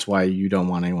 And that's why you don't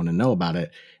want anyone to know about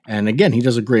it. And again, he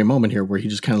does a great moment here where he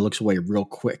just kind of looks away real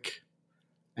quick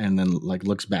and then like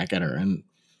looks back at her. And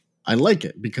I like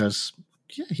it because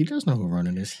he does know who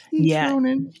Ronan is. He's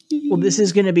Ronan. Well, this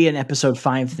is going to be an episode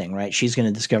 5 thing, right? She's going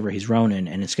to discover he's Ronan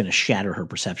and it's going to shatter her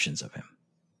perceptions of him.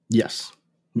 Yes.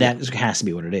 That has to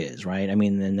be what it is, right? I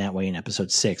mean, then that way in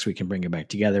episode 6, we can bring it back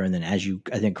together. And then as you,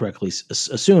 I think, correctly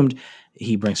assumed,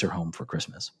 he brings her home for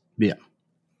Christmas. Yeah.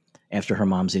 After her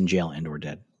mom's in jail and or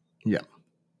dead. Yeah.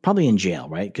 Probably in jail,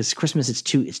 right? Because Christmas, it's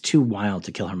too wild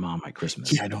to kill her mom at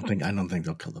Christmas. Yeah, I don't think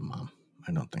they'll kill the mom.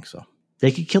 I don't think so.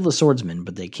 They could kill the swordsman,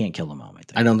 but they can't kill the mom, I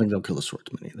think. I don't think they'll kill the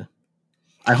swordsman either.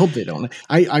 I hope they don't.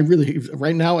 I really,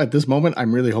 right now at this moment,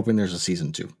 I'm really hoping there's a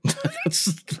season 2.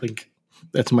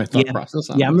 That's my thought process.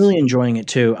 Yeah, I'm really enjoying it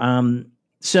too.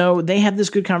 So they have this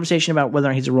good conversation about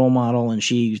whether he's a role model, and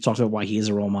she talks about why he is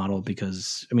a role model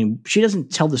because, I mean, she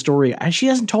doesn't tell the story. She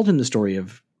hasn't told him the story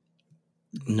of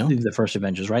the first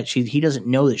Avengers, right? He doesn't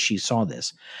know that she saw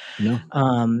this. No.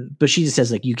 But she just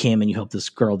says like, you came and you helped this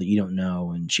girl that you don't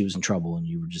know, and she was in trouble, and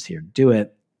you were just here to do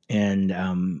it. And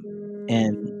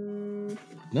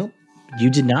nope,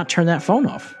 you did not turn that phone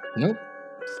off. Nope.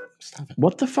 Stop it.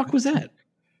 What the fuck was that?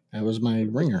 That was my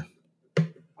ringer.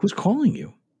 Who's calling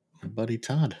you? My buddy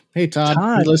Todd. Hey, Todd.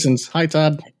 He listens. Hi,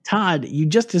 Todd. Todd, you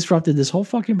just disrupted this whole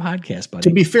fucking podcast, buddy.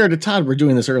 To be fair to Todd, we're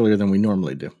doing this earlier than we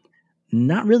normally do.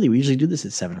 Not really. We usually do this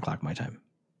at 7 o'clock my time,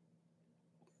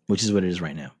 which is what it is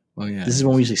right now. Well, yeah. This is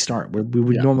when we usually start. We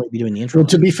would normally be doing the intro. Well,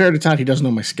 to be fair to Todd, he doesn't know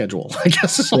my schedule. I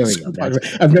guess. There we go.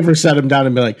 I've never sat him down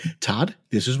and been like, Todd,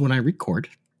 this is when I record.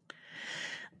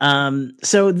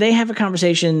 So they have a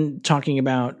conversation talking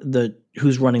about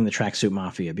who's running the tracksuit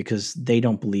mafia because they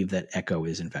don't believe that Echo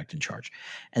is in fact in charge,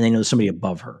 and they know there's somebody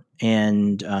above her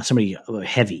and somebody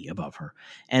heavy above her,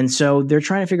 and so they're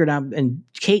trying to figure it out. And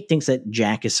Kate thinks that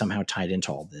Jack is somehow tied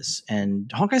into all this,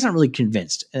 and Hawkeye's not really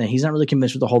convinced. He's not really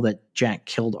convinced with the whole that Jack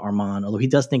killed Armand, although he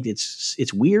does think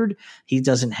it's weird. He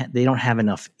doesn't. They don't have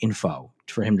enough info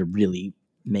for him to really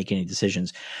make any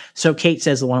decisions. So Kate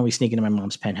says, why don't we sneak into my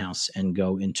mom's penthouse and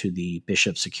go into the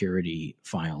Bishop security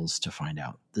files to find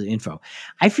out the info.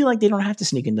 I feel like they don't have to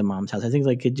sneak into mom's house. I think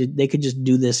they could just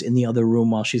do this in the other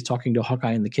room while she's talking to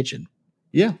Hawkeye in the kitchen.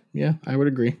 Yeah, I would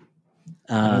agree.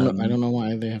 I don't know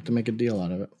why they have to make a deal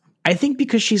out of it. I think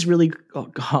because she's really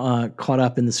caught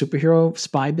up in the superhero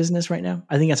spy business right now.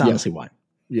 I think that's honestly why.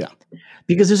 Yeah.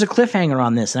 Because there's a cliffhanger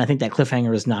on this, and I think that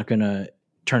cliffhanger is not going to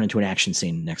turn into an action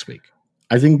scene next week.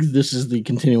 I think this is the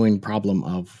continuing problem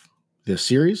of this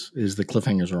series is the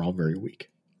cliffhangers are all very weak.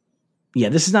 Yeah,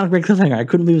 this is not a great cliffhanger. I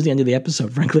couldn't believe it was the end of the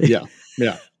episode, frankly.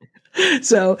 Yeah.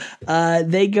 So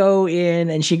they go in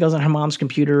and she goes on her mom's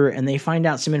computer and they find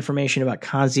out some information about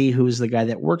Kazi, who is the guy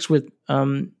that works with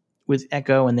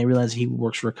Echo, and they realize he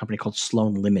works for a company called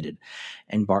Sloan Limited.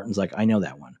 And Barton's like, I know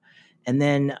that one. And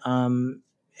then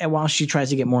and while she tries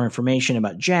to get more information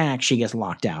about Jack, she gets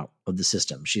locked out of the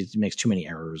system. She makes too many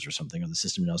errors or something, or the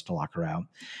system knows to lock her out.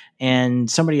 And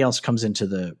somebody else comes into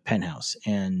the penthouse,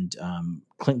 and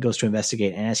Clint goes to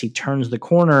investigate. And as he turns the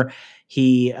corner,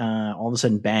 he all of a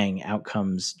sudden, bang, out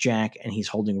comes Jack, and he's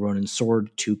holding Ronan's sword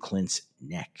to Clint's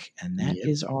neck. And that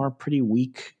is our pretty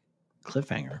weak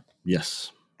cliffhanger.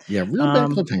 Yes. Yeah, real bad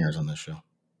cliffhangers on this show.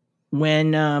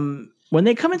 When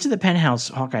they come into the penthouse,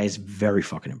 Hawkeye is very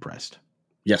fucking impressed.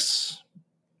 Yes.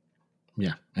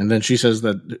 Yeah. And then she says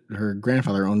that her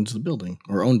grandfather owns the building.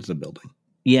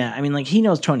 Yeah. I mean, like, he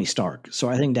knows Tony Stark. So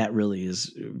I think that really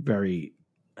is very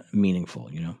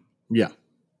meaningful, you know? Yeah.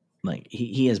 Like,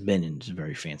 he has been into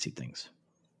very fancy things.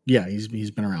 Yeah.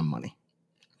 He's been around money.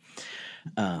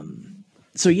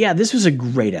 So yeah, this was a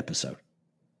great episode.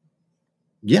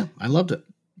 Yeah. I loved it.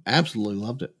 Absolutely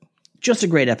loved it. Just a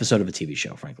great episode of a TV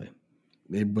show, frankly.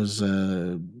 It was,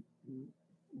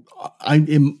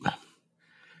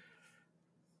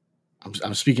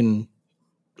 I'm speaking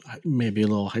maybe a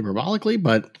little hyperbolically,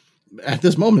 but at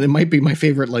this moment, it might be my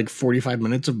favorite, like 45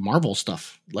 minutes of Marvel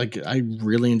stuff. Like, I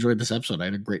really enjoyed this episode. I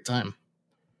had a great time.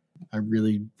 I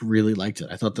really, really liked it.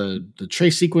 I thought the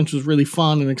chase sequence was really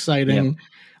fun and exciting. Yep.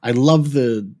 I love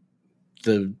the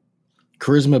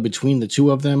charisma between the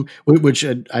two of them, which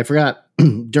I forgot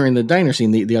during the diner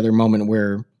scene, the other moment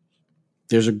where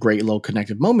there's a great little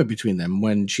connected moment between them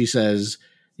when she says,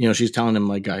 she's telling him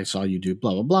like, I saw you do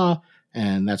blah, blah, blah.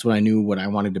 And that's when I knew what I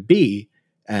wanted to be.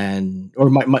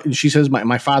 She says,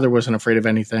 my father wasn't afraid of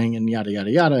anything and yada,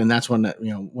 yada, yada. And that's when,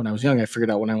 when I was young, I figured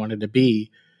out what I wanted to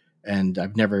be. And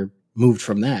I've never moved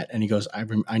from that. And he goes,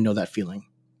 I know that feeling.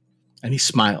 And he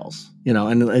smiles,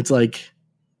 and it's like,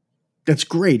 that's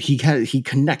great. He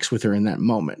connects with her in that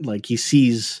moment. Like he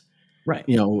sees, right,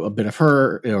 a bit of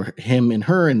her or him in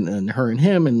her and her and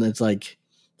him. And it's like,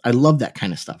 I love that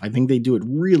kind of stuff. I think they do it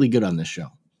really good on this show.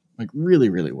 Like really,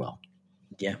 really well.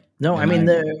 Yeah. No, I mean,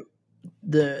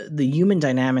 the human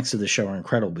dynamics of the show are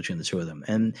incredible between the two of them.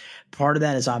 And part of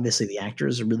that is obviously the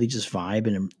actors really just vibe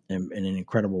in an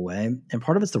incredible way. And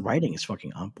part of it's the writing is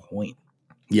fucking on point.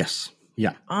 Yes.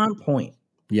 Yeah. On point.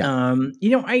 Yeah.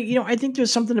 I think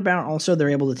there's something about also they're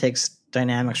able to take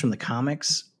dynamics from the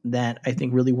comics that I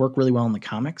think really work really well in the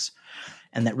comics.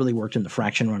 And that really worked in the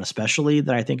Fraction run, especially,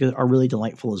 that I think are really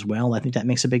delightful as well. I think that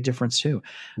makes a big difference too.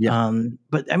 Yeah.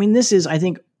 But I mean, I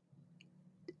think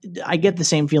I get the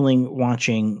same feeling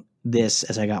watching this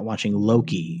as I got watching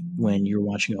Loki when you're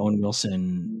watching Owen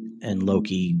Wilson and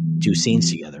Loki do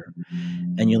scenes together.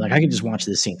 And you're like, I could just watch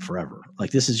this scene forever.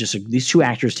 Like this is just these two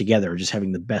actors together are just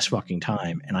having the best fucking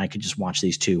time. And I could just watch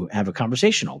these two have a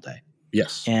conversation all day.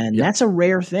 Yes. And that's a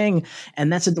rare thing.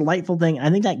 And that's a delightful thing. I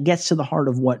think that gets to the heart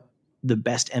of what the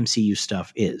best MCU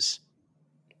stuff is.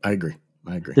 I agree.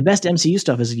 The best MCU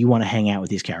stuff is you want to hang out with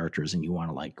these characters and you want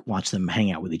to like watch them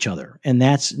hang out with each other. And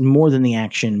that's more than the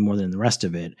action, more than the rest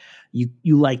of it.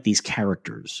 You like these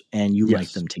characters and you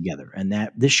like them together. And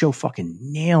this show fucking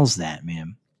nails that,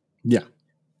 man. Yeah.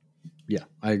 Yeah.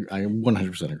 I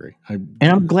 100% agree. And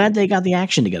I'm glad they got the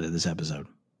action together this episode.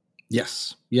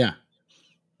 Yes. Yeah.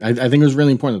 I think it was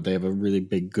really important that they have a really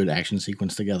big, good action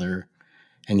sequence together.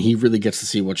 And he really gets to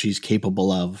see what she's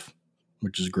capable of,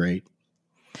 which is great.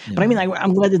 But I mean,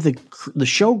 I'm glad that the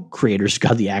show creators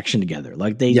got the action together.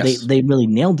 Like they really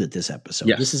nailed it this episode.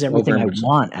 Yes. This is everything I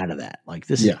want out of that. Like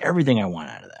this is everything I want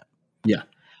out of that. Yeah.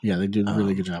 Yeah. They did a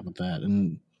really good job with that.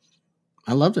 And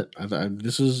I loved it.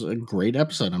 This is a great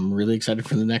episode. I'm really excited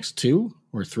for the next 2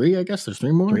 or 3. I guess there's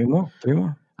 3 more. 3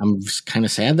 more. I'm kind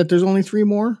of sad that there's only 3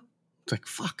 more. It's like,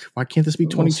 fuck, why can't this be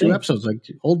 22 episodes like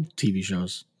old TV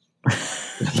shows?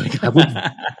 Like, I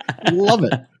would love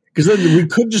it. Because then we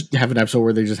could just have an episode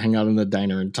where they just hang out in the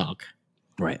diner and talk.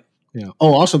 Right. Yeah.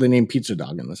 Oh, also they named Pizza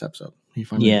Dog in this episode. He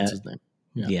finally gets his name.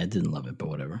 Yeah, didn't love it, but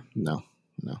whatever. No.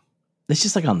 It's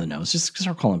just like on the nose. Just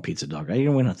start calling Pizza Dog. We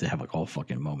don't have to have like all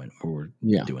fucking moment where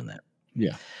we're doing that.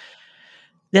 Yeah.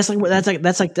 That's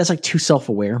like too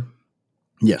self-aware.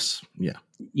 Yes. Yeah.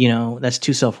 That's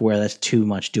too self-aware. That's too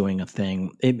much doing a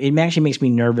thing. It actually makes me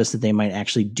nervous that they might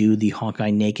actually do the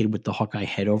Hawkeye naked with the Hawkeye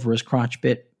head over his crotch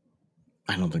bit.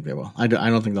 I don't think they will. I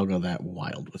don't think they'll go that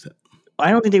wild with it.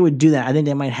 I don't think they would do that. I think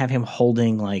they might have him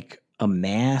holding like a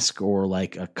mask or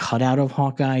like a cutout of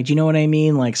Hawkeye. Do you know what I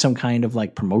mean? Like some kind of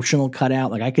like promotional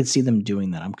cutout. Like I could see them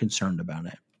doing that. I'm concerned about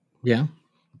it. Yeah.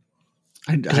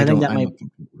 I think that might.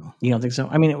 You don't think so?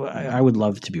 I mean, I would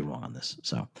love to be wrong on this.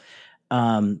 So,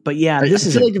 but yeah, I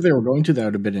feel like if they were going to, that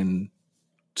would have been in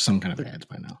some kind of ads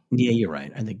by now. Yeah, you're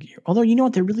right. I think. Although you know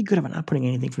what, they're really good about not putting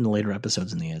anything from the later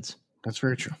episodes in the ads. That's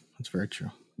very true.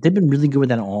 They've been really good with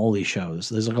that on all these shows.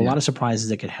 There's like a lot of surprises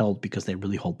that get held because they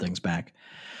really hold things back.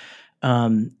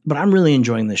 But I'm really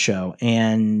enjoying the show.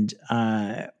 And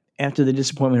after the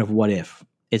disappointment of What If,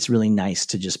 it's really nice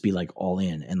to just be like all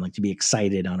in and like to be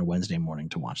excited on a Wednesday morning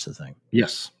to watch the thing.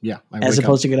 Yes. Yeah. As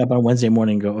opposed to get up on Wednesday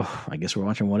morning and go, oh, I guess we're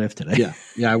watching What If today. Yeah.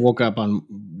 Yeah. I woke up on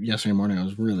yesterday morning. I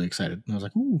was really excited. And I was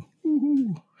like, ooh.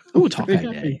 Ooh, Hawkeye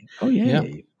Day. Oh, yeah.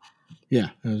 Yeah.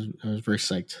 I was very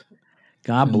psyched.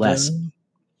 God bless.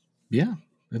 Yeah.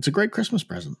 It's a great Christmas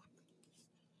present.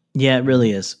 Yeah, it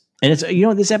really is. And it's,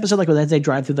 this episode, like as they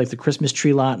drive through like the Christmas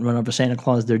tree lot and run over Santa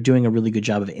Claus, they're doing a really good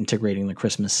job of integrating the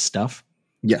Christmas stuff.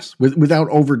 Yes. Without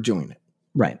overdoing it.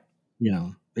 Right.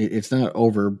 It's not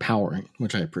overpowering,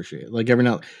 which I appreciate. Like every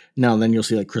now and then you'll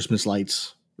see like Christmas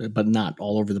lights, but not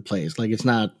all over the place. Like it's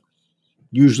not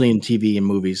usually in TV and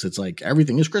movies. It's like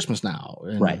everything is Christmas now.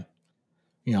 And, right.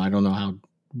 I don't know how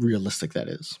realistic that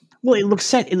is. Well, it looks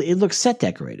set. It looks set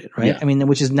decorated, right? Yeah. I mean,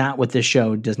 which is not what this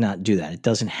show does not do. That it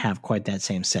doesn't have quite that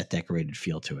same set decorated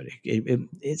feel to it.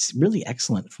 It's really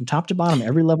excellent from top to bottom.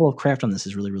 Every level of craft on this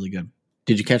is really, really good.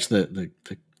 Did you catch the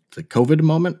COVID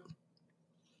moment?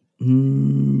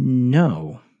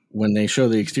 No. When they show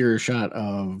the exterior shot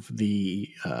of the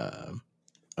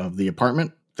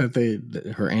apartment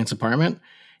her aunt's apartment,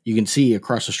 you can see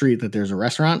across the street that there's a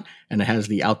restaurant and it has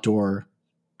the outdoor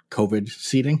COVID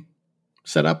seating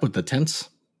set up with the tents.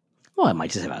 Well, it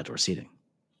might just have outdoor seating.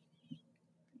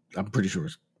 I'm pretty sure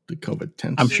it's the COVID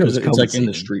tents. I'm sure it's it's COVID like in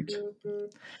the seating. street.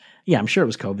 Yeah, I'm sure it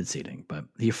was COVID seating, but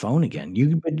your phone again.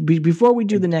 Before we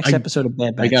do the next episode of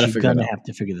Bad Batch, you're going to have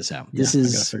to figure this out. Yeah, this I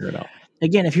is, gotta figure it out.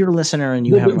 Again, if you're a listener and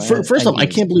you have... First off, I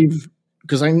can't believe,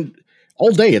 because I'm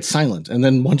all day it's silent, and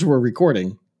then once we're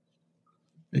recording,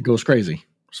 it goes crazy.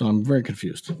 So I'm very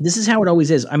confused. This is how it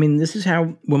always is. I mean, this is how,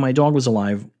 when my dog was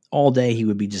alive, all day he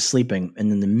would be just sleeping,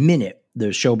 and then the minute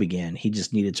the show began, he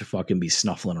just needed to fucking be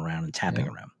snuffling around and tapping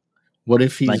around. What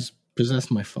if he's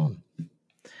possessed my phone?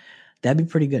 That'd be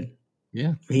pretty good.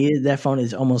 Yeah. That phone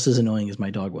is almost as annoying as my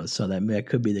dog was, so that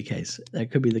could be the case.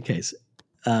 That could be the case.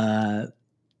 What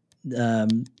are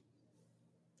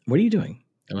you doing?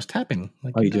 I was tapping.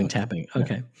 You're doing tapping.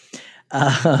 Okay.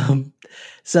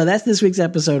 So that's this week's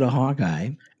episode of Hawkeye.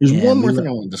 There's one more thing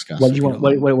I want to discuss. What do you want?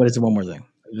 What is the one more thing?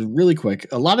 Really quick.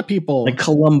 A lot of people like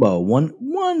Columbo. One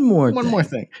more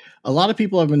thing. A lot of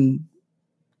people have been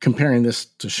comparing this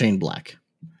to Shane Black,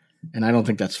 and I don't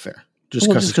think that's fair. Just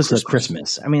because it's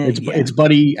Christmas. I mean, it's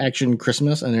buddy action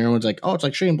Christmas, and everyone's like, "Oh, it's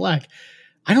like Shane Black."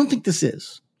 I don't think this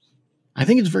is. I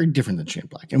think it's very different than Shane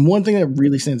Black. And one thing that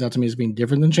really stands out to me as being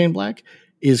different than Shane Black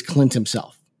is Clint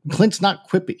himself. Clint's not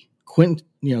quippy.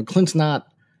 Clint's not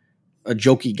a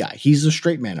jokey guy. He's the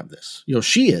straight man of this.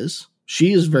 She is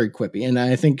very quippy, and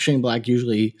I think Shane Black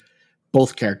usually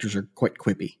both characters are quite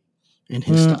quippy in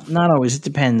his stuff. Not always. It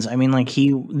depends. I mean,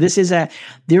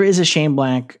 there is a Shane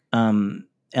Black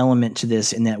element to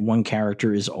this in that one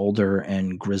character is older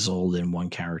and grizzled and one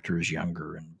character is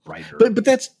younger and brighter. But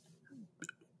that's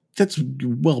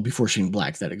well before Shane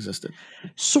Black that existed.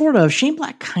 Sort of. Shane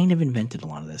Black kind of invented a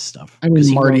lot of this stuff. I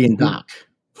mean, Marty and Doc.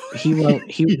 He wrote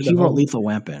Lethal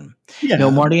Weapon. Yeah.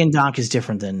 No, Marty and Doc is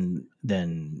different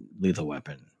than Lethal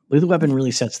Weapon. Lethal Weapon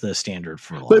really sets the standard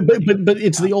for a lot. But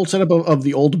it's the old setup of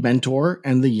the old mentor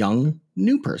and the young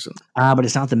new person. But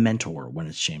it's not the mentor when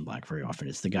it's Shane Black very often.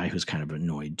 It's the guy who's kind of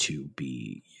annoyed to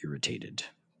be irritated.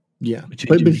 Yeah.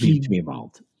 To be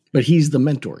involved. But he's the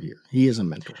mentor here. He is a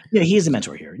mentor. Yeah, he is a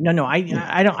mentor here. No,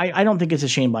 I don't think it's a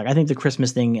Shane Black. I think the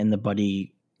Christmas thing and the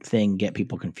buddy thing get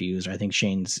people confused. I think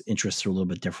Shane's interests are a little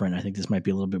bit different. I think this might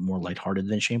be a little bit more lighthearted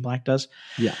than Shane Black does.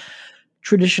 Yeah.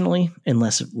 Traditionally, and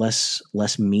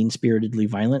less mean-spiritedly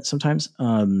violent sometimes.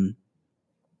 Although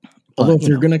if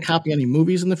you're going to copy any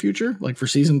movies in the future, like for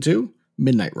season 2,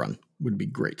 Midnight Run would be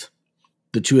great.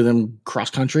 The two of them cross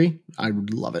country, I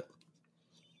would love it.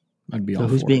 I'd be all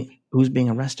for it. Who's being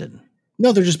arrested?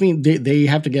 No, they're just they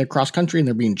have to get cross country and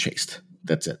they're being chased.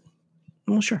 That's it.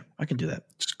 Well, sure, I could do that.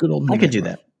 Just good old. I could do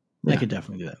that. Yeah. I could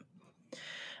definitely do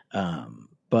that.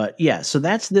 But yeah, so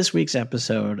that's this week's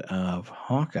episode of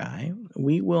Hawkeye.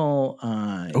 We will.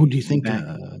 Do you think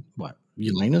what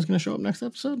Yelena's going to show up next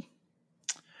episode?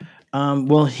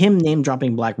 Well, him name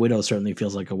dropping Black Widow certainly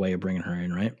feels like a way of bringing her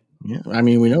in, right? Yeah, I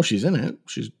mean, we know she's in it.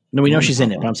 We know she's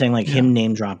in it, but I'm saying him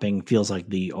name dropping feels like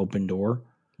the open door.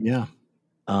 Yeah.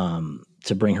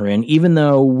 To bring her in, even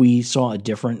though we saw a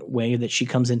different way that she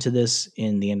comes into this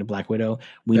in the end of Black Widow,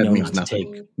 we know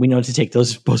to take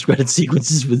those post-credit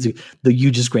sequences with the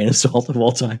hugest grain of salt of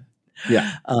all time.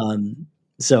 Yeah.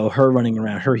 So her running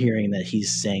around, her hearing that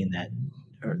he's saying that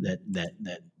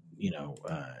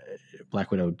Black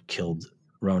Widow killed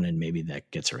Ronan, maybe that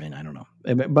gets her in. I don't know,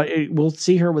 but we'll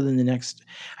see her within the next.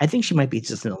 I think she might be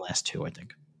just in the last 2. I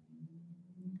think.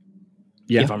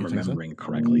 Yeah, if I'm remembering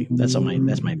correctly, that's my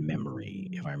memory.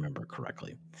 If I remember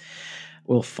correctly,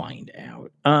 we'll find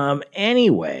out.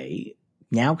 Anyway,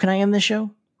 now can I end the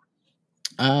show?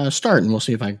 Start, and we'll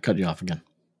see if I can cut you off again.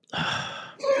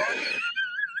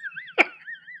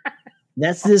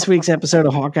 That's this week's episode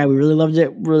of Hawkeye. We really loved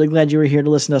it. Really glad you were here to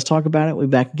listen to us talk about it. We'll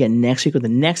be back again next week with the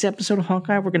next episode of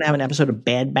Hawkeye. We're going to have an episode of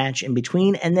Bad Batch in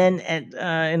between. And then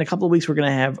in a couple of weeks, we're going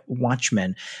to have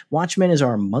Watchmen. Watchmen is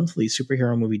our monthly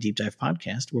superhero movie deep dive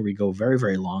podcast where we go very,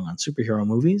 very long on superhero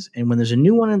movies. And when there's a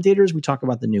new one in theaters, we talk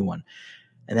about the new one.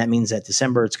 And that means that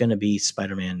December, it's going to be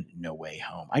Spider-Man No Way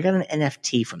Home. I got an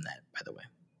NFT from that, by the way.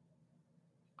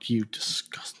 You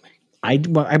disgust me. I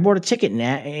bought a ticket, and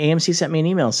AMC sent me an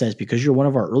email that says, because you're one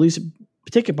of our early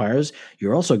ticket buyers,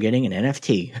 you're also getting an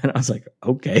NFT. And I was like,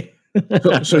 okay.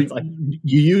 So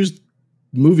you used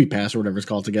Movie Pass or whatever it's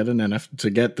called to get to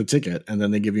get the ticket, and then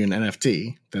they give you an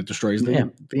NFT that destroys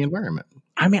the environment.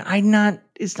 I mean, I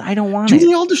don't want it. Do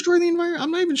they all destroy the environment? I'm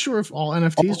not even sure if all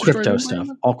NFTs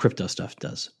all crypto stuff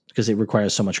does, because it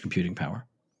requires so much computing power.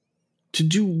 To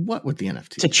do what with the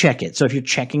NFT? To check it. So if you're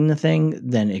checking the thing,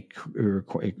 then it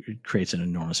creates an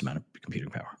enormous amount of computing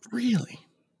power. Really?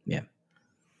 Yeah.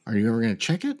 Are you ever going to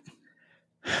check it?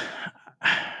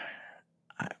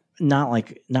 Not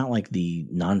like the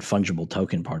non-fungible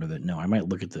token part of it. No, I might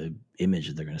look at the image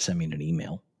that they're going to send me in an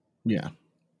email. Yeah.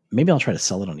 Maybe I'll try to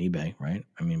sell it on eBay, right?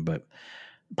 I mean, but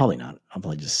probably not. I'll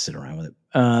probably just sit around with it.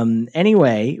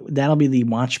 Anyway, that'll be the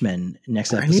Watchmen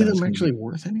next episode. Are any of them actually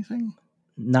worth anything?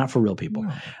 Not for real people.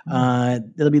 No.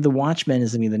 It'll be the Watchmen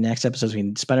is going to be the next episode.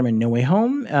 Between Spider-Man No Way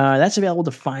Home. That's available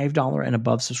to $5 and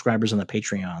above subscribers on the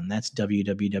Patreon. That's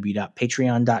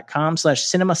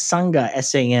www.patreon.com/cinemasangha,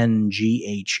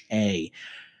 SANGHA.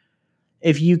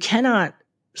 If you cannot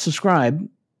subscribe,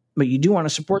 but you do want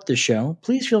to support this show,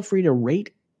 please feel free to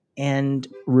rate and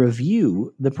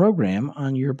review the program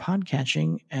on your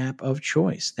podcatching app of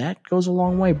choice. That goes a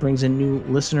long way, brings in new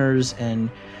listeners, and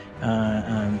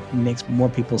makes more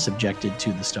people subjected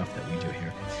to the stuff that we do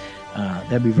here.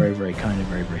 That'd be very, very kind and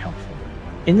very, very helpful.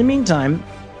 In the meantime,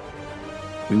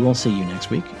 we will see you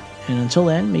next week. And until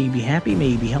then, may you be happy, may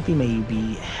you be healthy, may you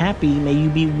be happy, may you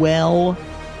be well.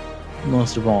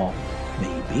 Most of all,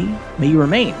 may you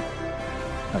remain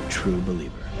a true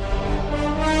believer.